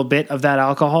a little bit of that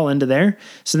alcohol into there.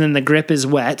 So then the grip is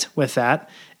wet with that.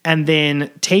 And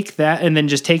then take that and then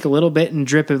just take a little bit and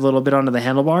drip a little bit onto the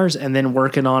handlebars and then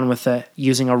work it on with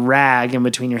using a rag in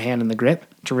between your hand and the grip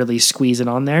to really squeeze it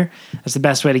on there. That's the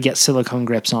best way to get silicone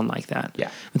grips on like that. Yeah.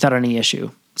 Without any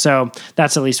issue. So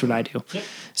that's at least what I do. Yep.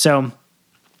 So,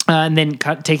 and then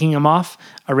taking them off,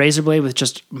 a razor blade with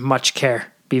just much care.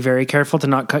 Be very careful to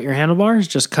not cut your handlebars.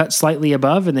 Just cut slightly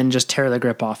above and then just tear the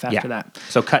grip off after that.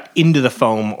 So cut into the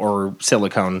foam or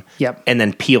silicone. Yep. And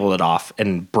then peel it off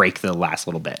and break the last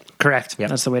little bit. Correct. Yep.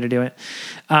 That's the way to do it.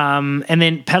 And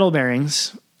then pedal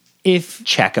bearings.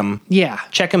 Check them. Yeah.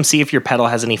 Check them, see if your pedal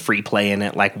has any free play in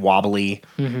it, like wobbly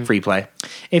free play.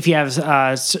 If you have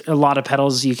a lot of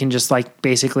pedals, you can just like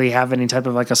basically have any type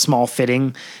of like a small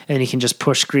fitting and you can just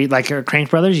push grease, like your Crank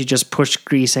Brothers, you just push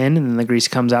grease in and then the grease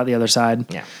comes out the other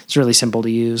side. Yeah. It's really simple to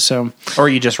use. So, Or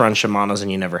you just run Shimano's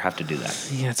and you never have to do that.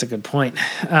 yeah, that's a good point.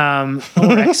 Or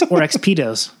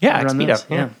Xpedos. Yeah, I run Xpedo,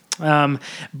 those. Yeah.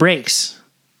 Brakes.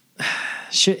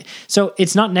 So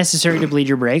it's not necessary to bleed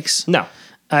your brakes. No.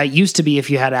 Used to be if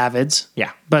you had Avids.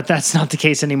 Yeah. But that's not the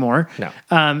case anymore. No.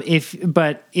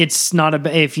 But it's not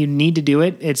if you need to do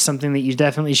it, it's something that you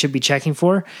definitely should be checking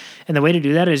for. And the way to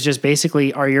do that is just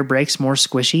basically, are your brakes more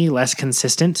squishy, less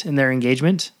consistent in their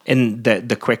engagement? And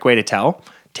the quick way to tell,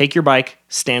 take your bike,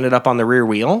 stand it up on the rear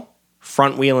wheel,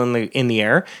 front wheel in the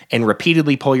air, and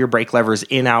repeatedly pull your brake levers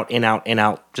in,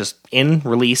 out, just in,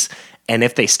 release. And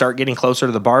if they start getting closer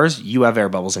to the bars, you have air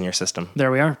bubbles in your system,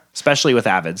 There we are. especially with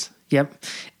Avids. Yep.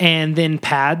 And then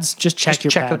pads, just check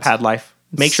your Check pads. the pad life.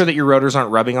 Make sure that your rotors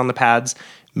aren't rubbing on the pads.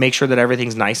 Make sure that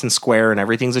everything's nice and square and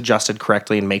everything's adjusted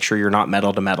correctly, and make sure you're not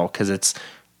metal to metal, because it's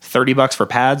 $30 for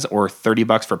pads or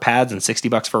 $30 for pads and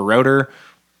 $60 for a rotor.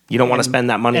 You don't want to spend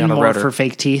that money and on a more rotor. for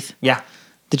fake teeth Yeah.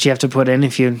 that you have to put in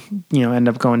if you end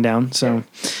up going down. So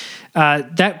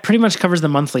that pretty much covers the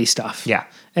monthly stuff. Yeah.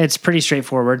 It's pretty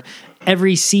straightforward.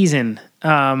 Every season,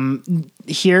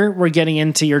 here we're getting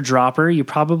into your dropper. You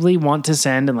probably want to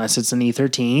send, unless it's an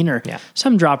E13 or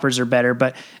some droppers are better,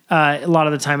 but a lot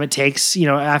of the time it takes,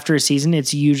 after a season,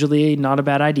 it's usually not a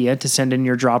bad idea to send in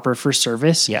your dropper for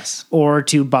service. Yes. Or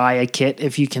to buy a kit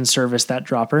if you can service that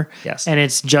dropper. Yes. And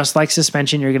it's just like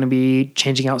suspension. You're going to be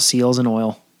changing out seals and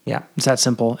oil. Yeah. It's that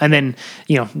simple. And then,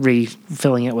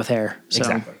 refilling it with air. So,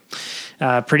 Exactly.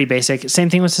 Pretty basic.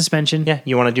 Same thing with suspension. Yeah,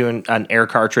 you want to do an air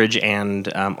cartridge,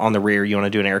 and on the rear you want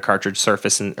to do an air cartridge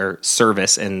service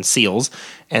and seals,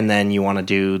 and then you want to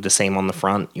do the same on the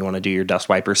front. You want to do your dust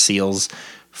wiper, seals,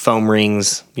 foam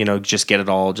rings. Just get it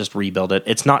all, just rebuild it.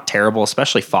 It's not terrible,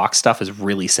 especially Fox stuff is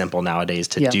really simple nowadays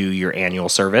to do your annual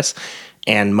service.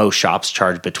 And most shops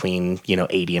charge between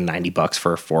 $80 and $90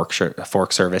 for a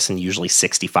fork service, and usually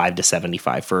 $65 to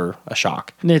 $75 for a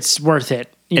shock. It's worth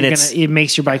it. It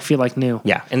makes your bike feel like new.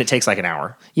 Yeah, and it takes like an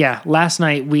hour. Yeah, last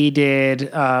night we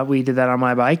did that on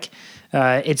my bike.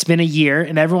 It's been a year,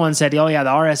 and everyone said, "Oh yeah,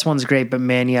 the RS one's great, but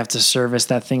man, you have to service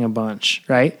that thing a bunch,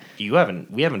 right?" We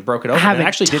haven't broke it open. It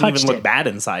actually didn't even look bad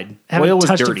inside. Haven't Oil was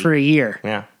touched dirty it for a year.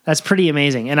 Yeah, that's pretty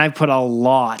amazing, and I've put a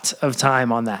lot of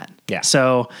time on that. Yeah,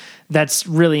 so that's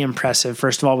really impressive.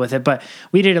 First of all, with it, but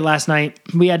we did it last night.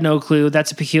 We had no clue.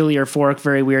 That's a peculiar fork.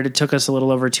 Very weird. It took us a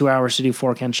little over 2 hours to do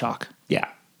fork and shock. Yeah.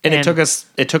 And it took us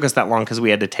that long because we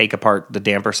had to take apart the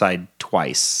damper side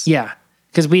twice. Yeah,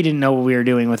 because we didn't know what we were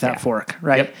doing with that fork,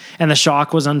 right? Yep. And the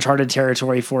shock was uncharted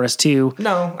territory for us too.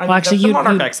 No, the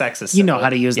Monarch XX is you know simple. how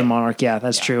to use the Monarch. Yeah,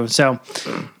 that's true. So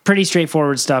pretty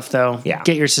straightforward stuff though. Yeah.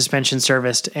 Get your suspension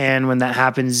serviced, and when that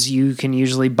happens, you can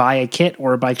usually buy a kit,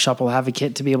 or a bike shop will have a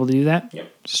kit to be able to do that. Yep.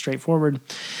 Straightforward.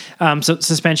 So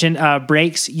suspension,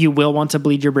 brakes, you will want to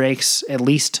bleed your brakes at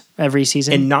least every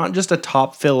season. And not just a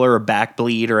top fill or a back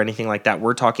bleed or anything like that.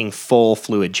 We're talking full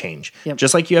fluid change. Yep.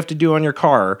 Just like you have to do on your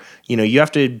car. You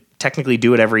have to technically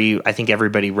do it I think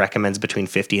everybody recommends between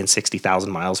 50 and 60,000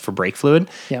 miles for brake fluid.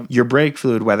 Yep. Your brake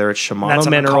fluid, whether it's Shimano That's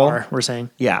on Mineral, the car, we're saying.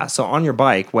 yeah. So on your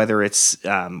bike, whether it's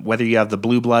whether you have the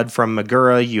Blue Blood from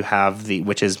Magura, you have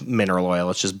which is mineral oil.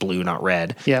 It's just blue, not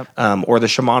red. Yep. Or the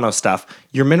Shimano stuff.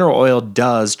 Your mineral oil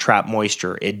does trap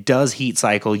moisture. It does heat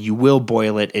cycle. You will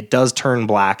boil it. It does turn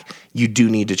black. You do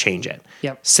need to change it.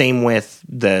 Yep. Same with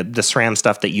the SRAM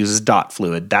stuff that uses DOT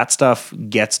fluid. That stuff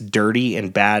gets dirty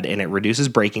and bad, and it reduces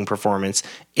braking performance.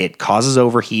 It causes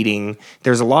overheating.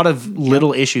 There's a lot of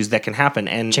little issues that can happen,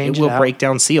 and Change it will it out. break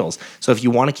down seals. So if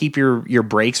you want to keep your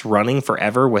brakes running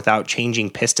forever without changing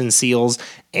piston seals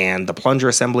and the plunger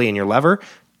assembly and your lever,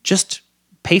 just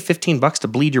pay $15 to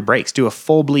bleed your brakes. Do a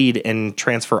full bleed and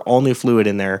transfer all new fluid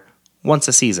in there once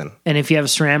a season. And if you have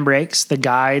SRAM brakes, the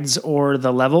guides or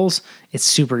the levels, it's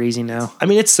super easy now. I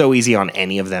mean, it's so easy on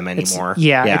any of them anymore.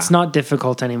 It's not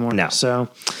difficult anymore. No. So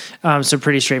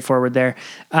pretty straightforward there.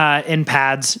 And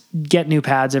pads, get new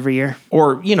pads every year.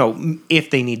 Or, if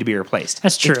they need to be replaced.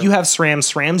 That's true. If you have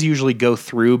SRAMs usually go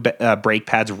through brake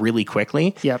pads really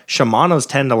quickly. Yep. Shimano's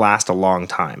tend to last a long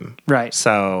time. Right.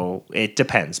 So it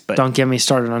depends. But Don't get me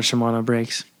started on Shimano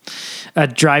brakes.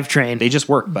 Drivetrain. they just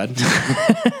work, bud.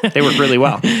 They work really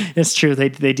well. It's true.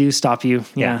 They do stop you.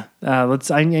 Yeah. I'm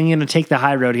going to take the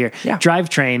high road here. Yeah.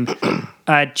 Drivetrain,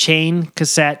 chain,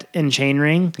 cassette, and chain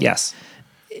ring. Yes.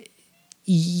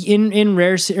 In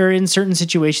rare or in certain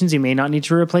situations, you may not need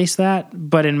to replace that,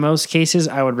 but in most cases,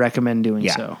 I would recommend doing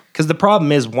Yeah. so. Because the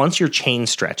problem is once your chain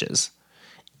stretches,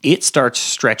 it starts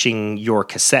stretching your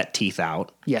cassette teeth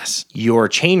out. Yes. Your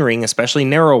chain ring, especially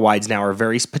narrow wides now, are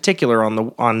very particular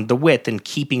on the width and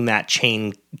keeping that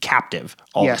chain captive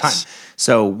all Yes. the time.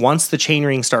 So once the chain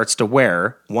ring starts to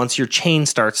wear, once your chain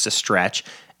starts to stretch,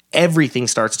 everything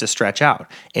starts to stretch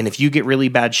out. And if you get really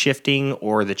bad shifting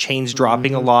or the chain's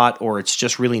dropping a lot or it's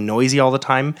just really noisy all the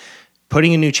time,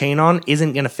 putting a new chain on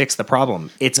isn't going to fix the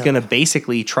problem. It's going to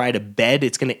basically try to bed.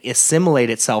 It's going to assimilate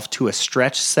itself to a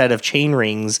stretched set of chain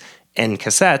rings and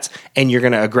cassettes, and you're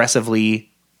going to aggressively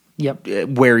Yep.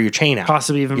 wear your chain out.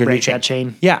 Possibly even your new break that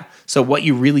chain. Yeah. So what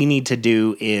you really need to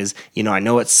do is, I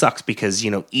know it sucks because,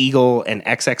 Eagle and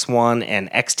XX1 and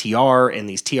XTR and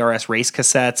these TRS race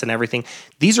cassettes and everything,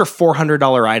 these are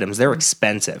 $400 items. They're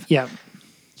expensive. Yep.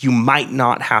 You might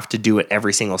not have to do it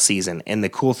every single season. And the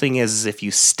cool thing is if you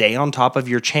stay on top of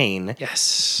your chain,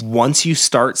 Yes. once you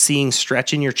start seeing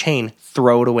stretch in your chain,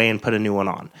 throw it away and put a new one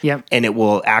on. Yep. And it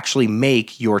will actually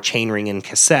make your chain ring and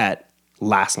cassette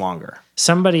last longer.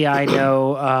 Somebody I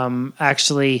know,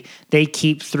 actually, they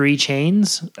keep 3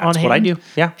 chains on hand. That's what I do,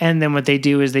 yeah. And then what they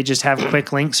do is they just have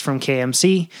quick links from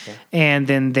KMC, and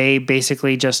then they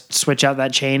basically just switch out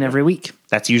that chain every week.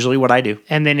 That's usually what I do.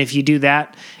 And then if you do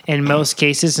that, in most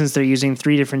cases, since they're using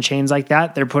 3 different chains like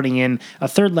that, they're putting in a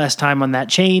third less time on that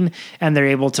chain, and they're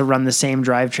able to run the same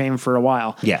drivetrain for a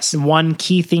while. Yes. One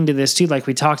key thing to this too, like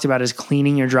we talked about, is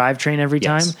cleaning your drivetrain every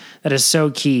Yes. time. That is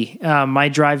so key. My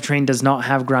drivetrain does not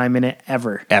have grime in it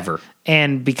ever. Ever.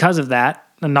 And because of that,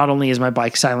 not only is my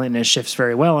bike silent and it shifts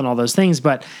very well and all those things,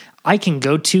 but I can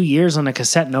go 2 years on a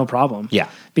cassette, no problem. Yeah.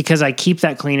 Because I keep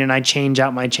that clean and I change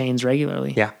out my chains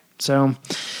regularly. Yeah. So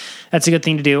that's a good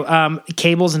thing to do.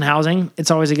 Cables and housing,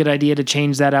 it's always a good idea to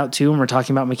change that out too when we're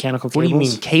talking about mechanical What cables. do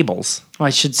you mean cables? Well,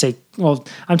 I should say,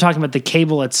 I'm talking about the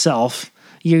cable itself.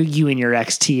 You and your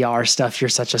XTR stuff, you're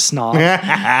such a snob.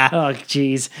 Oh,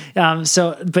 geez.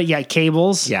 But yeah,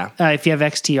 cables. Yeah. If you have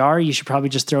XTR, you should probably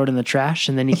just throw it in the trash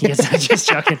and then you can get just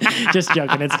joking. Just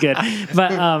joking. It's good.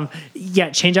 But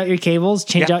change out your cables,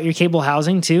 change out your cable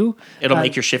housing too. It'll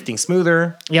make your shifting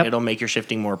smoother. Yep. It'll make your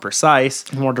shifting more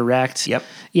precise. More direct. Yep.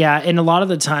 Yeah, and a lot of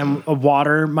the time, a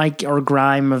water might or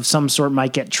grime of some sort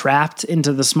might get trapped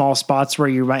into the small spots where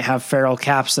you might have ferrule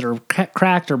caps that are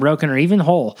cracked or broken or even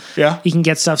whole. Yeah. You can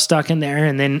get stuff stuck in there,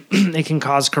 and then it can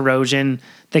cause corrosion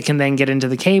that can then get into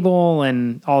the cable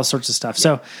and all sorts of stuff.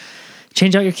 So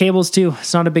change out your cables too.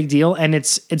 It's not a big deal, and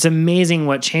it's amazing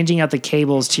what changing out the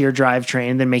cables to your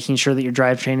drivetrain, then making sure that your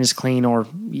drivetrain is clean, or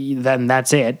then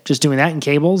that's it. Just doing that in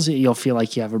cables, you'll feel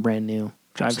like you have a brand new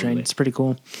drivetrain. Absolutely. It's pretty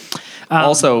cool.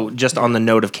 Also, just on the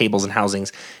note of cables and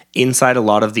housings, inside a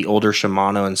lot of the older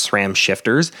Shimano and SRAM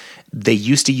shifters, they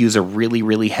used to use a really,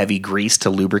 really heavy grease to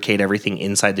lubricate everything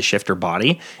inside the shifter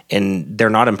body, and they're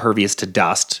not impervious to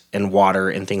dust and water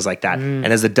and things like that. And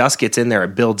as the dust gets in there,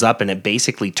 it builds up and it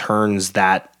basically turns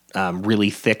that really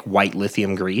thick white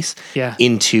lithium grease Yeah.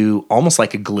 into almost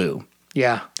like a glue.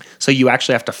 Yeah. So you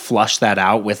actually have to flush that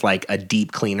out with like a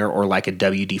deep cleaner or like a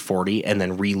WD-40 and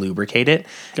then re-lubricate it.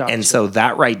 Gotcha. And so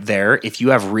that right there, if you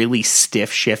have really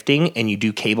stiff shifting and you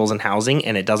do cables and housing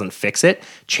and it doesn't fix it,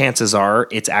 chances are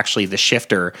it's actually the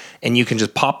shifter. And you can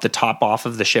just pop the top off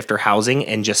of the shifter housing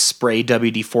and just spray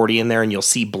WD-40 in there and you'll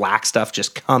see black stuff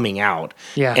just coming out.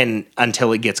 Yeah. And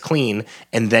until it gets clean,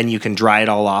 and then you can dry it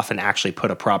all off and actually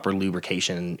put a proper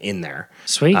lubrication in there.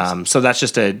 Sweet. So that's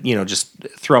just just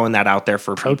throwing that out there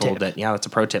for people tip. that's a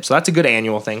pro tip. So that's a good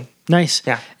annual thing. Nice.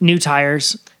 Yeah. New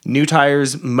tires. New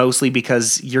tires, mostly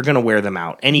because you're going to wear them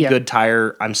out. Any Yeah. good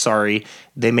tire, I'm sorry,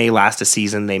 they may last a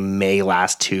season, they may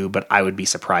last 2, but I would be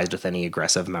surprised with any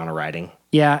aggressive amount of riding.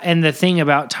 Yeah. And the thing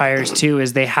about tires too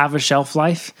is they have a shelf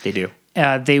life. They do.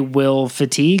 They will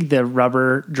fatigue. The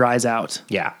rubber dries out.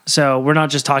 Yeah. So we're not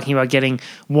just talking about getting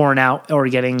worn out or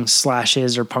getting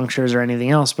slashes or punctures or anything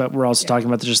else, but we're also talking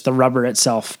about just the rubber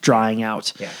itself drying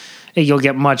out. Yeah. You'll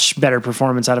get much better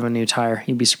performance out of a new tire.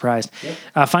 You'd be surprised.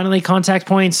 Finally, contact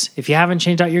points. If you haven't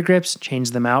changed out your grips,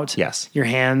 change them out. Yes. Your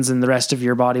hands and the rest of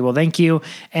your body will thank you.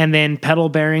 And then pedal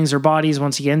bearings or bodies,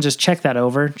 once again, just check that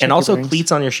over. Check And your also bearings.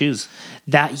 cleats on your shoes.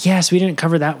 Yes, we didn't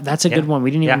cover that. That's a good one.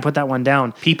 We didn't even Yeah. put that one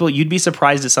down. People, you'd be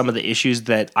surprised at some of the issues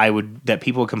that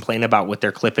people complain about with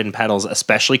their clip-in pedals,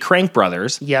 especially Crank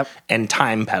Brothers. Yep. And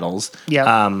Time pedals. Yep.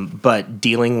 But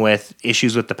dealing with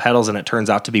issues with the pedals, and it turns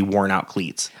out to be worn out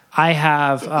cleats, I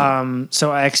have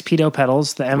Xpedo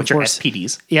pedals, the M which are Force.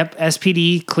 SPDs. Yep,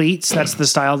 SPD cleats. That's the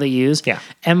style they use. Yeah.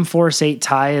 M Force 8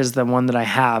 tie is the one that I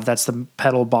have. That's the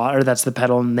pedal that's the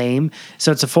pedal name.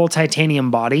 So it's a full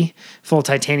titanium body, full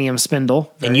titanium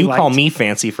spindle. And you call me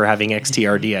fancy for having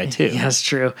XTRDI too. Yeah, that's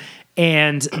true.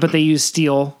 But they use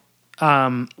steel.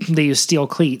 They use steel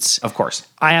cleats. Of course.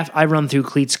 I run through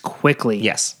cleats quickly.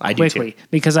 Yes, I do too.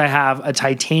 Because I have a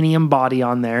titanium body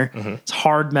on there. Mm-hmm. It's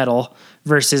hard metal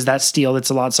versus that steel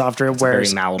that's a lot softer. It Very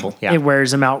wears malleable. Yeah. It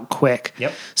wears them out quick.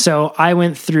 Yep. So I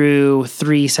went through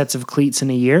 3 sets of cleats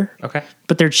in a year. Okay.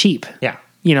 But they're cheap. Yeah.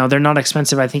 They're not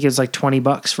expensive. I think it was like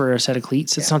 $20 for a set of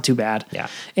cleats. It's not too bad. Yeah.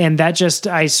 And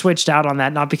I switched out on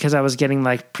that, not because I was getting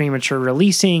like premature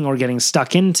releasing or getting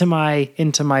stuck into my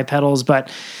pedals,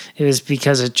 but it was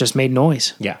because it just made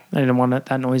noise. Yeah. I didn't want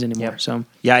that noise anymore. So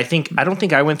Yeah, I don't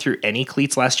think I went through any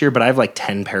cleats last year, but I have like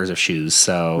 10 pairs of shoes.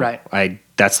 So Right.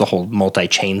 that's the whole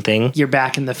multi-chain thing. you're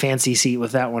back in the fancy seat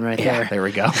with that one right Yeah, there. there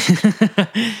we go.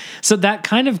 So that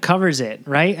kind of covers it,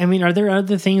 right? I mean, are there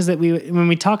other things that when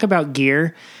we talk about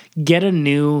gear, get a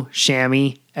new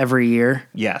chamois every year?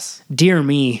 Yes. Dear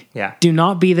me. Yeah. Do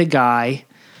not be the guy.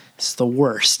 It's the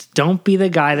worst. Don't be the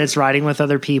guy that's riding with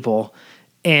other people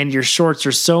and your shorts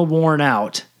are so worn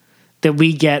out that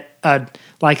we get a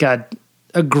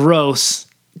gross,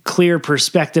 clear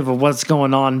perspective of what's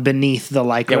going on beneath the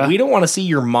lycra. Yeah, we don't want to see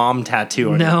your mom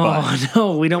tattoo on your butt.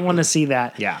 No, we don't want to see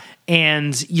that. Yeah.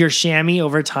 And your chamois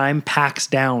over time packs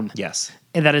down. Yes.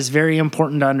 And that is very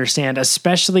important to understand,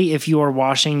 especially if you are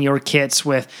washing your kits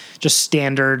with just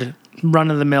standard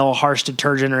run-of-the-mill harsh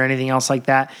detergent or anything else like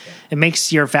that. It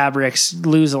makes your fabrics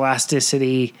lose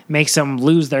elasticity, makes them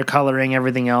lose their coloring,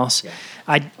 everything else.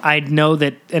 I know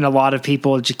that, and a lot of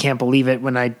people just can't believe it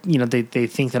when they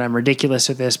think that I'm ridiculous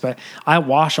with this, but I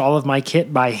wash all of my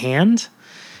kit by hand.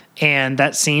 And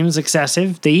that seems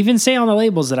excessive. They even say on the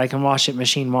labels that I can wash it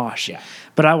machine wash. Yeah.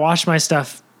 But I wash my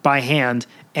stuff by hand,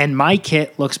 and my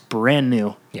kit looks brand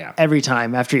new. Yeah. Every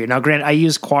time after year. Now, granted, I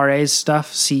use Cuore's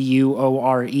stuff,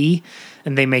 Cuore,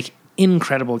 and they make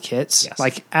incredible kits, Yes.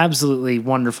 like absolutely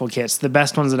wonderful kits, the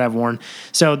best ones that I've worn.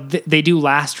 So they do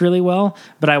last really well,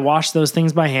 but I wash those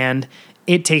things by hand.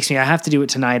 It takes me, I have to do it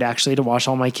tonight actually to wash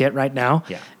all my kit right now.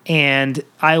 Yeah. And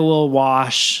I will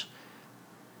wash,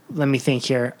 let me think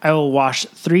here. I will wash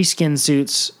 3 skin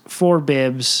suits, 4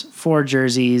 bibs, 4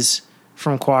 jerseys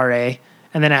from Cuore.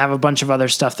 And then I have a bunch of other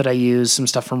stuff that I use, some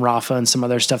stuff from Rafa and some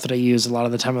other stuff that I use a lot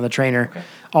of the time on the trainer. Okay.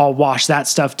 I'll wash that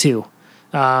stuff too.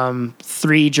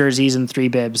 3 jerseys and 3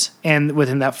 bibs. And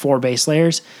within that 4 base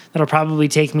layers, that'll probably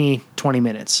take me 20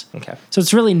 minutes. Okay. So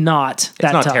it's really not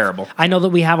that not tough. terrible. I know that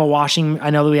we have washing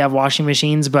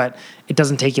machines, but it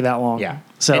doesn't take you that long. Yeah.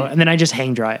 So, and then I just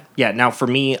hang dry it. Yeah. Now for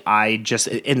me, and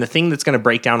the thing that's going to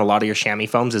break down a lot of your chamois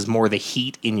foams is more the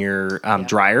heat in your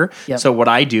dryer. Yep. So what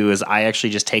I do is I actually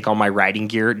just take all my riding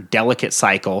gear, delicate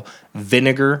cycle,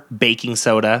 vinegar, baking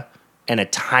soda, and a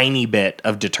tiny bit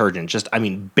of detergent,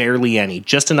 barely any,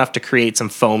 just enough to create some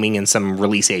foaming and some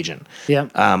release agent.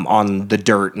 Yep. On the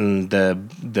dirt and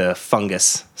the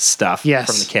fungus stuff Yes.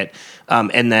 from the kit.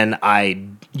 And then I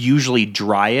usually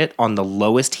dry it on the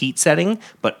lowest heat setting,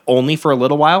 but only for a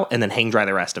little while, and then hang dry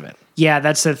the rest of it. Yeah,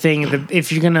 that's the thing.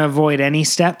 If you're going to avoid any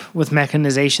step with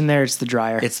mechanization there, it's the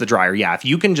dryer. It's the dryer, yeah. If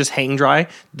you can just hang dry,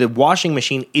 the washing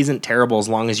machine isn't terrible as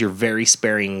long as you're very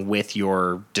sparing with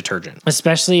your detergent.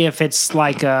 Especially if it's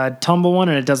like a tumble one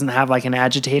and it doesn't have like an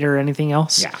agitator or anything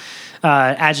else. Yeah.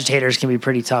 Agitators can be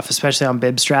pretty tough, especially on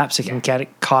bib straps. It can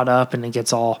get caught up and it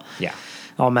gets all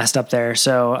messed up there.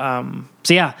 So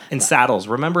yeah. And saddles.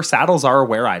 Remember, saddles are a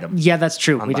wear item. Yeah, that's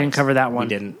true. We didn't bikes. cover that one. We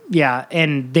didn't. Yeah,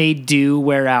 and they do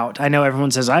wear out. I know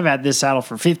everyone says, I've had this saddle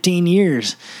for 15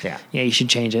 years. Yeah. Yeah, you should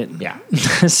change it. Yeah.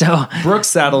 So, Brooks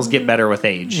saddles get better with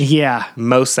age. yeah.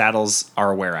 Most saddles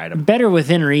are a wear item. Better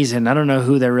within reason. I don't know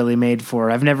who they're really made for.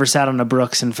 I've never sat on a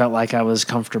Brooks and felt like I was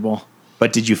comfortable.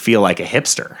 But did you feel like a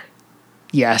hipster?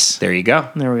 Yes. There you go.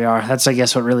 There we are. That's, I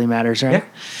guess, what really matters, right? Yeah.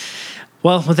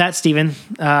 Well, with that, Steven,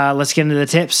 let's get into the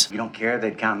tips. You don't care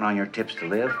they're counting on your tips to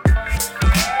live?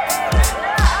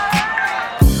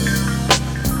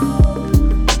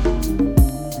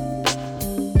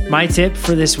 My tip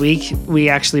for this week, we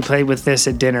actually played with this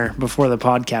at dinner before the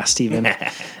podcast, Steven.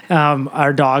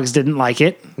 Our dogs didn't like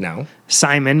it. No.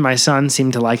 Simon, my son,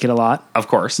 seemed to like it a lot. Of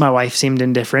course. My wife seemed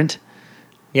indifferent,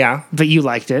 Yeah. but you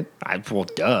liked it. Well,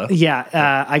 duh.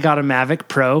 Yeah, I got a Mavic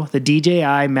Pro, the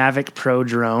DJI Mavic Pro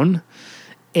drone.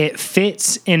 It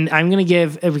fits, and I'm going to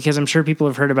give, because I'm sure people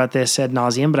have heard about this ad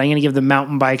nauseum, but I'm going to give the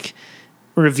mountain bike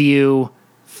review.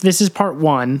 This is part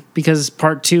 1, because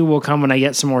part 2 will come when I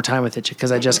get some more time with it,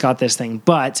 because I just got this thing.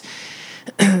 But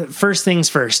first things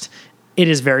first, it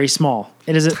is very small.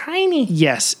 It is Tiny.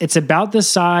 Yes, it's about the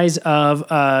size of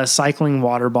a cycling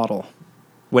water bottle.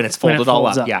 When it's When it folded all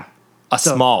folds up. up. Yeah. A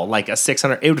small, like a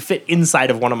 600. It would fit inside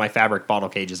of one of my fabric bottle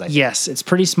cages, I think. Yes, it's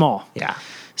pretty small. Yeah.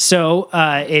 So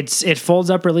it folds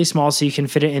up really small, so you can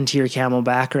fit it into your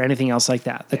Camelback or anything else like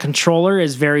that. The controller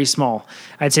is very small.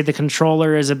 I'd say the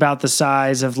controller is about the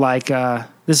size of like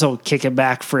this will kick it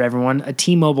back for everyone, a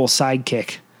T-Mobile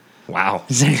Sidekick. Wow.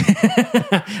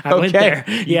 I went there.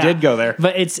 You did go there.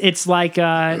 But it's like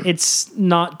it's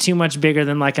not too much bigger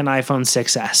than like an iPhone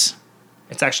 6S.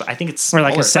 It's actually, I think it's Or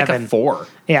like smaller. a It's like 7. a 4.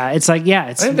 Yeah, it's like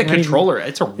it's. I think the not even- controller,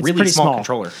 it's a really pretty small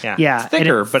controller. Yeah. Yeah, It's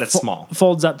thicker, and it but it's small.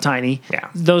 Folds up tiny. Yeah.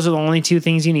 Those are the only 2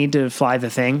 things you need to fly the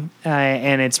thing,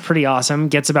 and it's pretty awesome.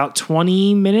 Gets about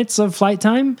 20 minutes of flight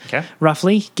time, Okay.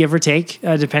 roughly, give or take,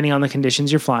 depending on the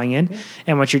conditions you're flying in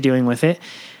and what you're doing with it.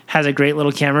 Has a great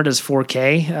little camera, does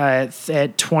 4K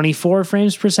at 24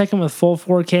 frames per second with full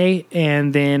 4K,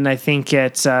 and then I think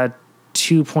at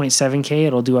 2.7K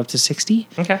it'll do up to 60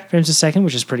 frames a second,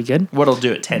 which is pretty good. What'll do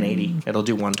at 1080? It'll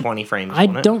do 120 frames. I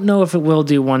won't it? don't know if it will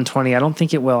do 120. I don't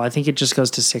think it will. I think it just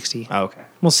goes to 60. Oh, okay.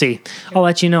 We'll see. I'll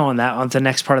let you know on that on the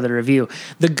next part of the review.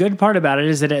 The good part about it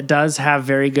is that it does have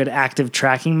very good active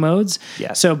tracking modes.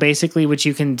 Yes. So basically what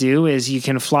you can do is you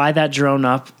can fly that drone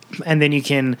up, and then you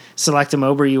can select a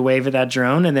mode where you wave at that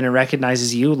drone, and then it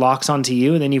recognizes you, locks onto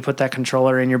you, and then you put that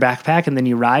controller in your backpack, and then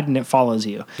you ride, and it follows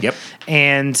you. Yep.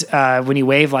 And when you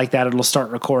wave like that, it'll start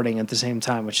recording at the same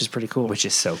time, which is pretty cool. Which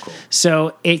is so cool.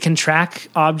 So it can track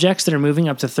objects that are moving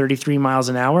up to 33 miles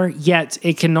an hour, yet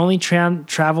it can only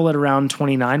travel at around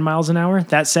 29 miles an hour.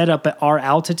 That said, up at our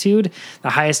altitude, the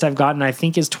highest I've gotten, I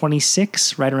think, is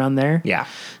 26, right around there. Yeah.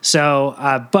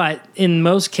 So, but in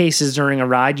most cases during a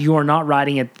ride, you are not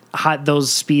riding at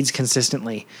those speeds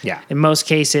consistently. Yeah. In most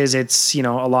cases, it's, a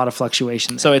lot of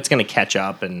fluctuations. So it's going to catch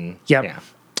up and Yep. yeah.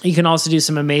 You can also do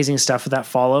some amazing stuff with that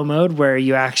follow mode where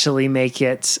you actually make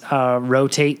it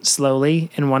rotate slowly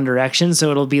in one direction.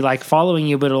 So it'll be like following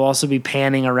you, but it'll also be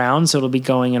panning around. So it'll be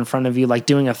going in front of you, like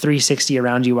doing a 360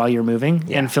 around you while you're moving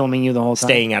and filming you the whole time.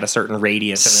 Staying at a certain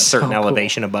radius and a certain cool.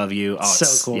 elevation above you. Oh, So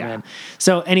it's cool, yeah. man.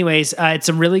 So anyways, it's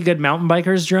a really good mountain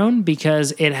biker's drone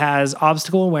because it has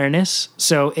obstacle awareness.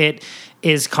 So it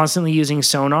is constantly using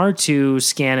sonar to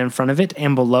scan in front of it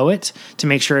and below it to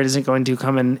make sure it isn't going to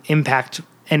come and impact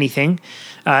anything.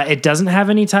 It doesn't have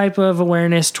any type of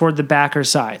awareness toward the back or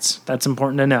sides. That's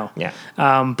important to know. Yeah.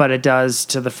 But it does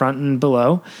to the front and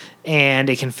below, and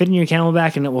it can fit in your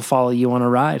Camelback and it will follow you on a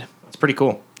ride. It's pretty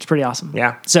cool. It's pretty awesome.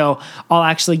 Yeah. So I'll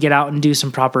actually get out and do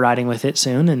some proper riding with it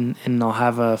soon, and I'll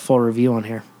have a full review on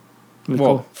here. It'll be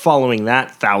Well, cool. following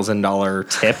that $1,000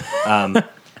 tip,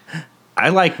 I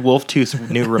like Wolftooth's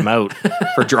new remote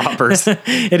for droppers.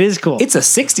 It is cool. It's a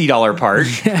 $60 part.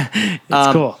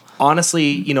 It's cool.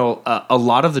 Honestly, a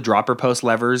lot of the dropper post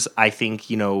levers, I think,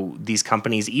 these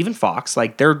companies, even Fox,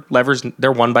 like their levers,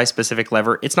 they're one by specific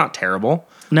lever. It's not terrible.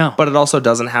 No. But it also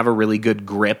doesn't have a really good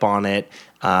grip on it.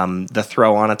 The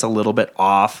throw on it's a little bit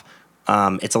off.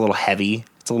 It's a little heavy.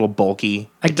 It's a little bulky.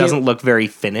 I It doesn't look very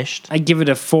finished. I give it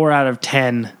a 4 out of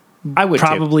 10. I would too.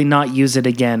 probably not use it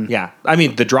again. Yeah. I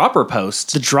mean, the dropper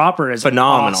post. The dropper is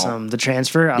Phenomenal. awesome. The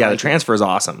transfer, I Yeah, like the it. transfer is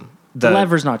awesome. The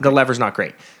lever's not The great. lever's not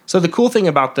great. So the cool thing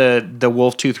about the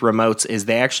Wolf Tooth remotes is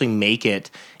they actually make it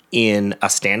in a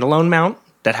standalone mount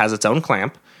that has its own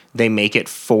clamp. They make it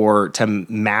to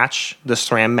match the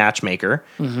SRAM Matchmaker.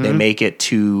 Mm-hmm. They make it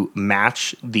to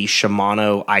match the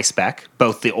Shimano iSpec,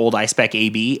 both the old iSpec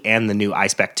AB and the new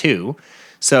iSpec 2.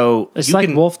 So It's you like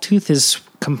can, Wolf Tooth is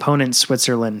component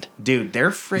Switzerland. dude,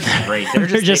 they're freaking great. They're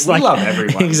They're just we like love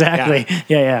everyone. exactly.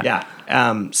 Yeah.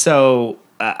 Yeah. So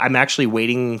I'm actually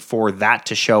waiting for that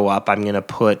to show up. I'm going to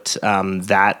put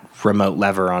that remote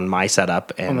lever on my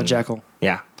setup and On the Jekyll.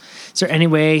 Yeah. Is there any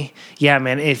way? Yeah,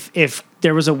 man. If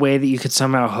there was a way that you could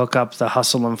somehow hook up the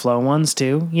Hustle and Flow ones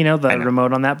too, the know.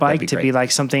 remote on that bike be to be great.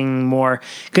 like something more,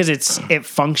 because it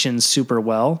functions super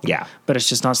well. Yeah. but it's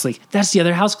just not sleek. That's the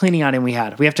other house cleaning item we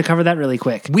had. We have to cover that really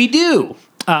quick. We do.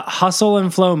 Hustle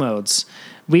and Flow modes.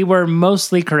 We were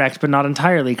mostly correct, but not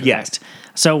entirely correct. Yes.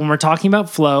 So when we're talking about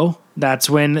flow, that's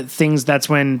when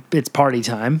it's party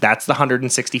time. That's the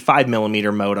 165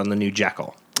 millimeter mode on the new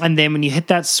Jekyll. And then when you hit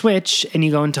that switch and you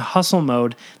go into hustle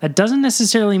mode, that doesn't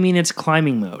necessarily mean it's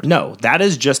climbing mode. No, that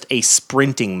is just a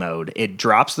sprinting mode. It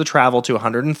drops the travel to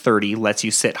 130, lets you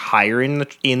sit higher in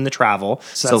the travel,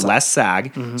 so that's less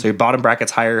sag. So your bottom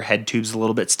bracket's higher, head tube's a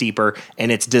little bit steeper,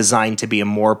 and it's designed to be a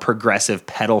more progressive,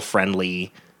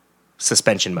 pedal-friendly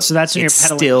suspension mode. So that's when it's you're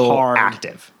pedaling still hard.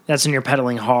 active. That's when you're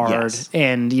pedaling hard Yes.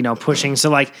 and, pushing. So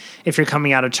like if you're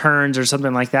coming out of turns or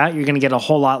something like that, you're going to get a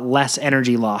whole lot less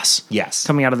energy loss. Yes.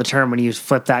 Coming out of the turn when you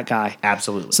flip that guy.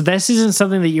 Absolutely. So this isn't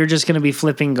something that you're just going to be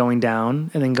flipping going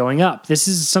down and then going up. This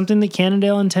is something that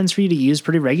Cannondale intends for you to use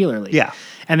pretty regularly. Yeah.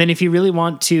 And then if you really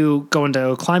want to go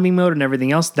into climbing mode and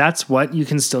everything else, that's what you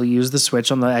can still use the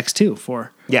switch on the X2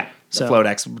 for. Yeah. So- The Float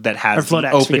X that has Float the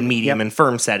X, open, forgive me. medium, Yep. and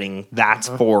firm setting, that's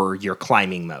for your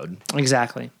climbing mode.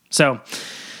 Exactly. So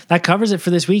that covers it for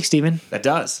this week, Steven. That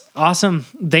does. Awesome.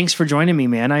 Thanks for joining me,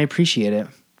 man. I appreciate it.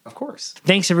 Of course.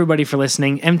 Thanks everybody for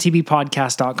listening.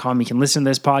 mtbpodcast.com. You can listen to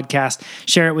this podcast,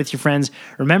 share it with your friends.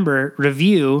 Remember,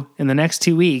 review in the next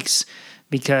 2 weeks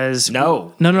because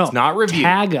No, no. it's not review.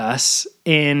 Tag us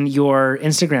in your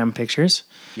Instagram pictures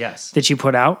Yes. that you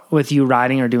put out with you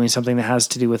riding or doing something that has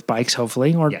to do with bikes,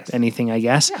 hopefully, or Yes. anything, I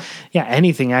guess. Yeah,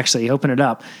 anything actually. Open it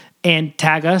up. And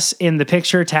tag us in the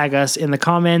picture, tag us in the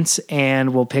comments,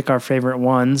 and we'll pick our favorite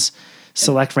ones,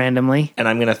 select randomly. And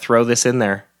I'm going to throw this in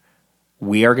there.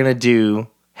 We are going to do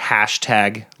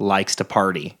hashtag likes to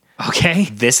party. Okay?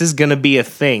 This is going to be a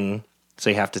thing, so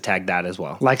you have to tag that as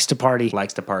well. Likes to party.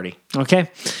 Likes to party.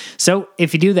 Okay. So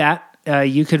if you do that,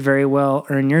 you could very well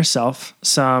earn yourself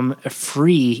some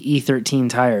free E13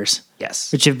 tires,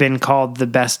 Yes. which have been called the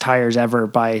best tires ever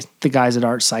by the guys at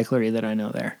Art Cyclery that I know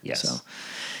there. Yes. So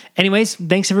anyways,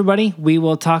 thanks everybody. We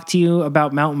will talk to you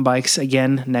about mountain bikes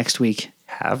again next week.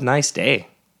 Have a nice day.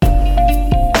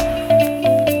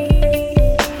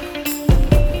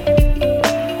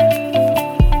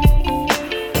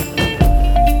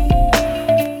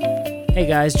 Hey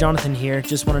guys, Jonathan here.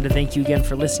 Just wanted to thank you again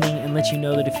for listening and let you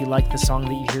know that if you like the song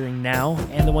that you're hearing now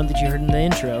and the one that you heard in the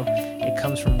intro, it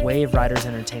comes from Wave Riders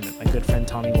Entertainment, my good friend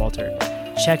Tommy Walter.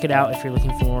 Check it out if you're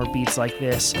looking for more beats like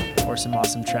this or some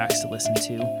awesome tracks to listen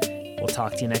to. We'll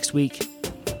talk to you next week.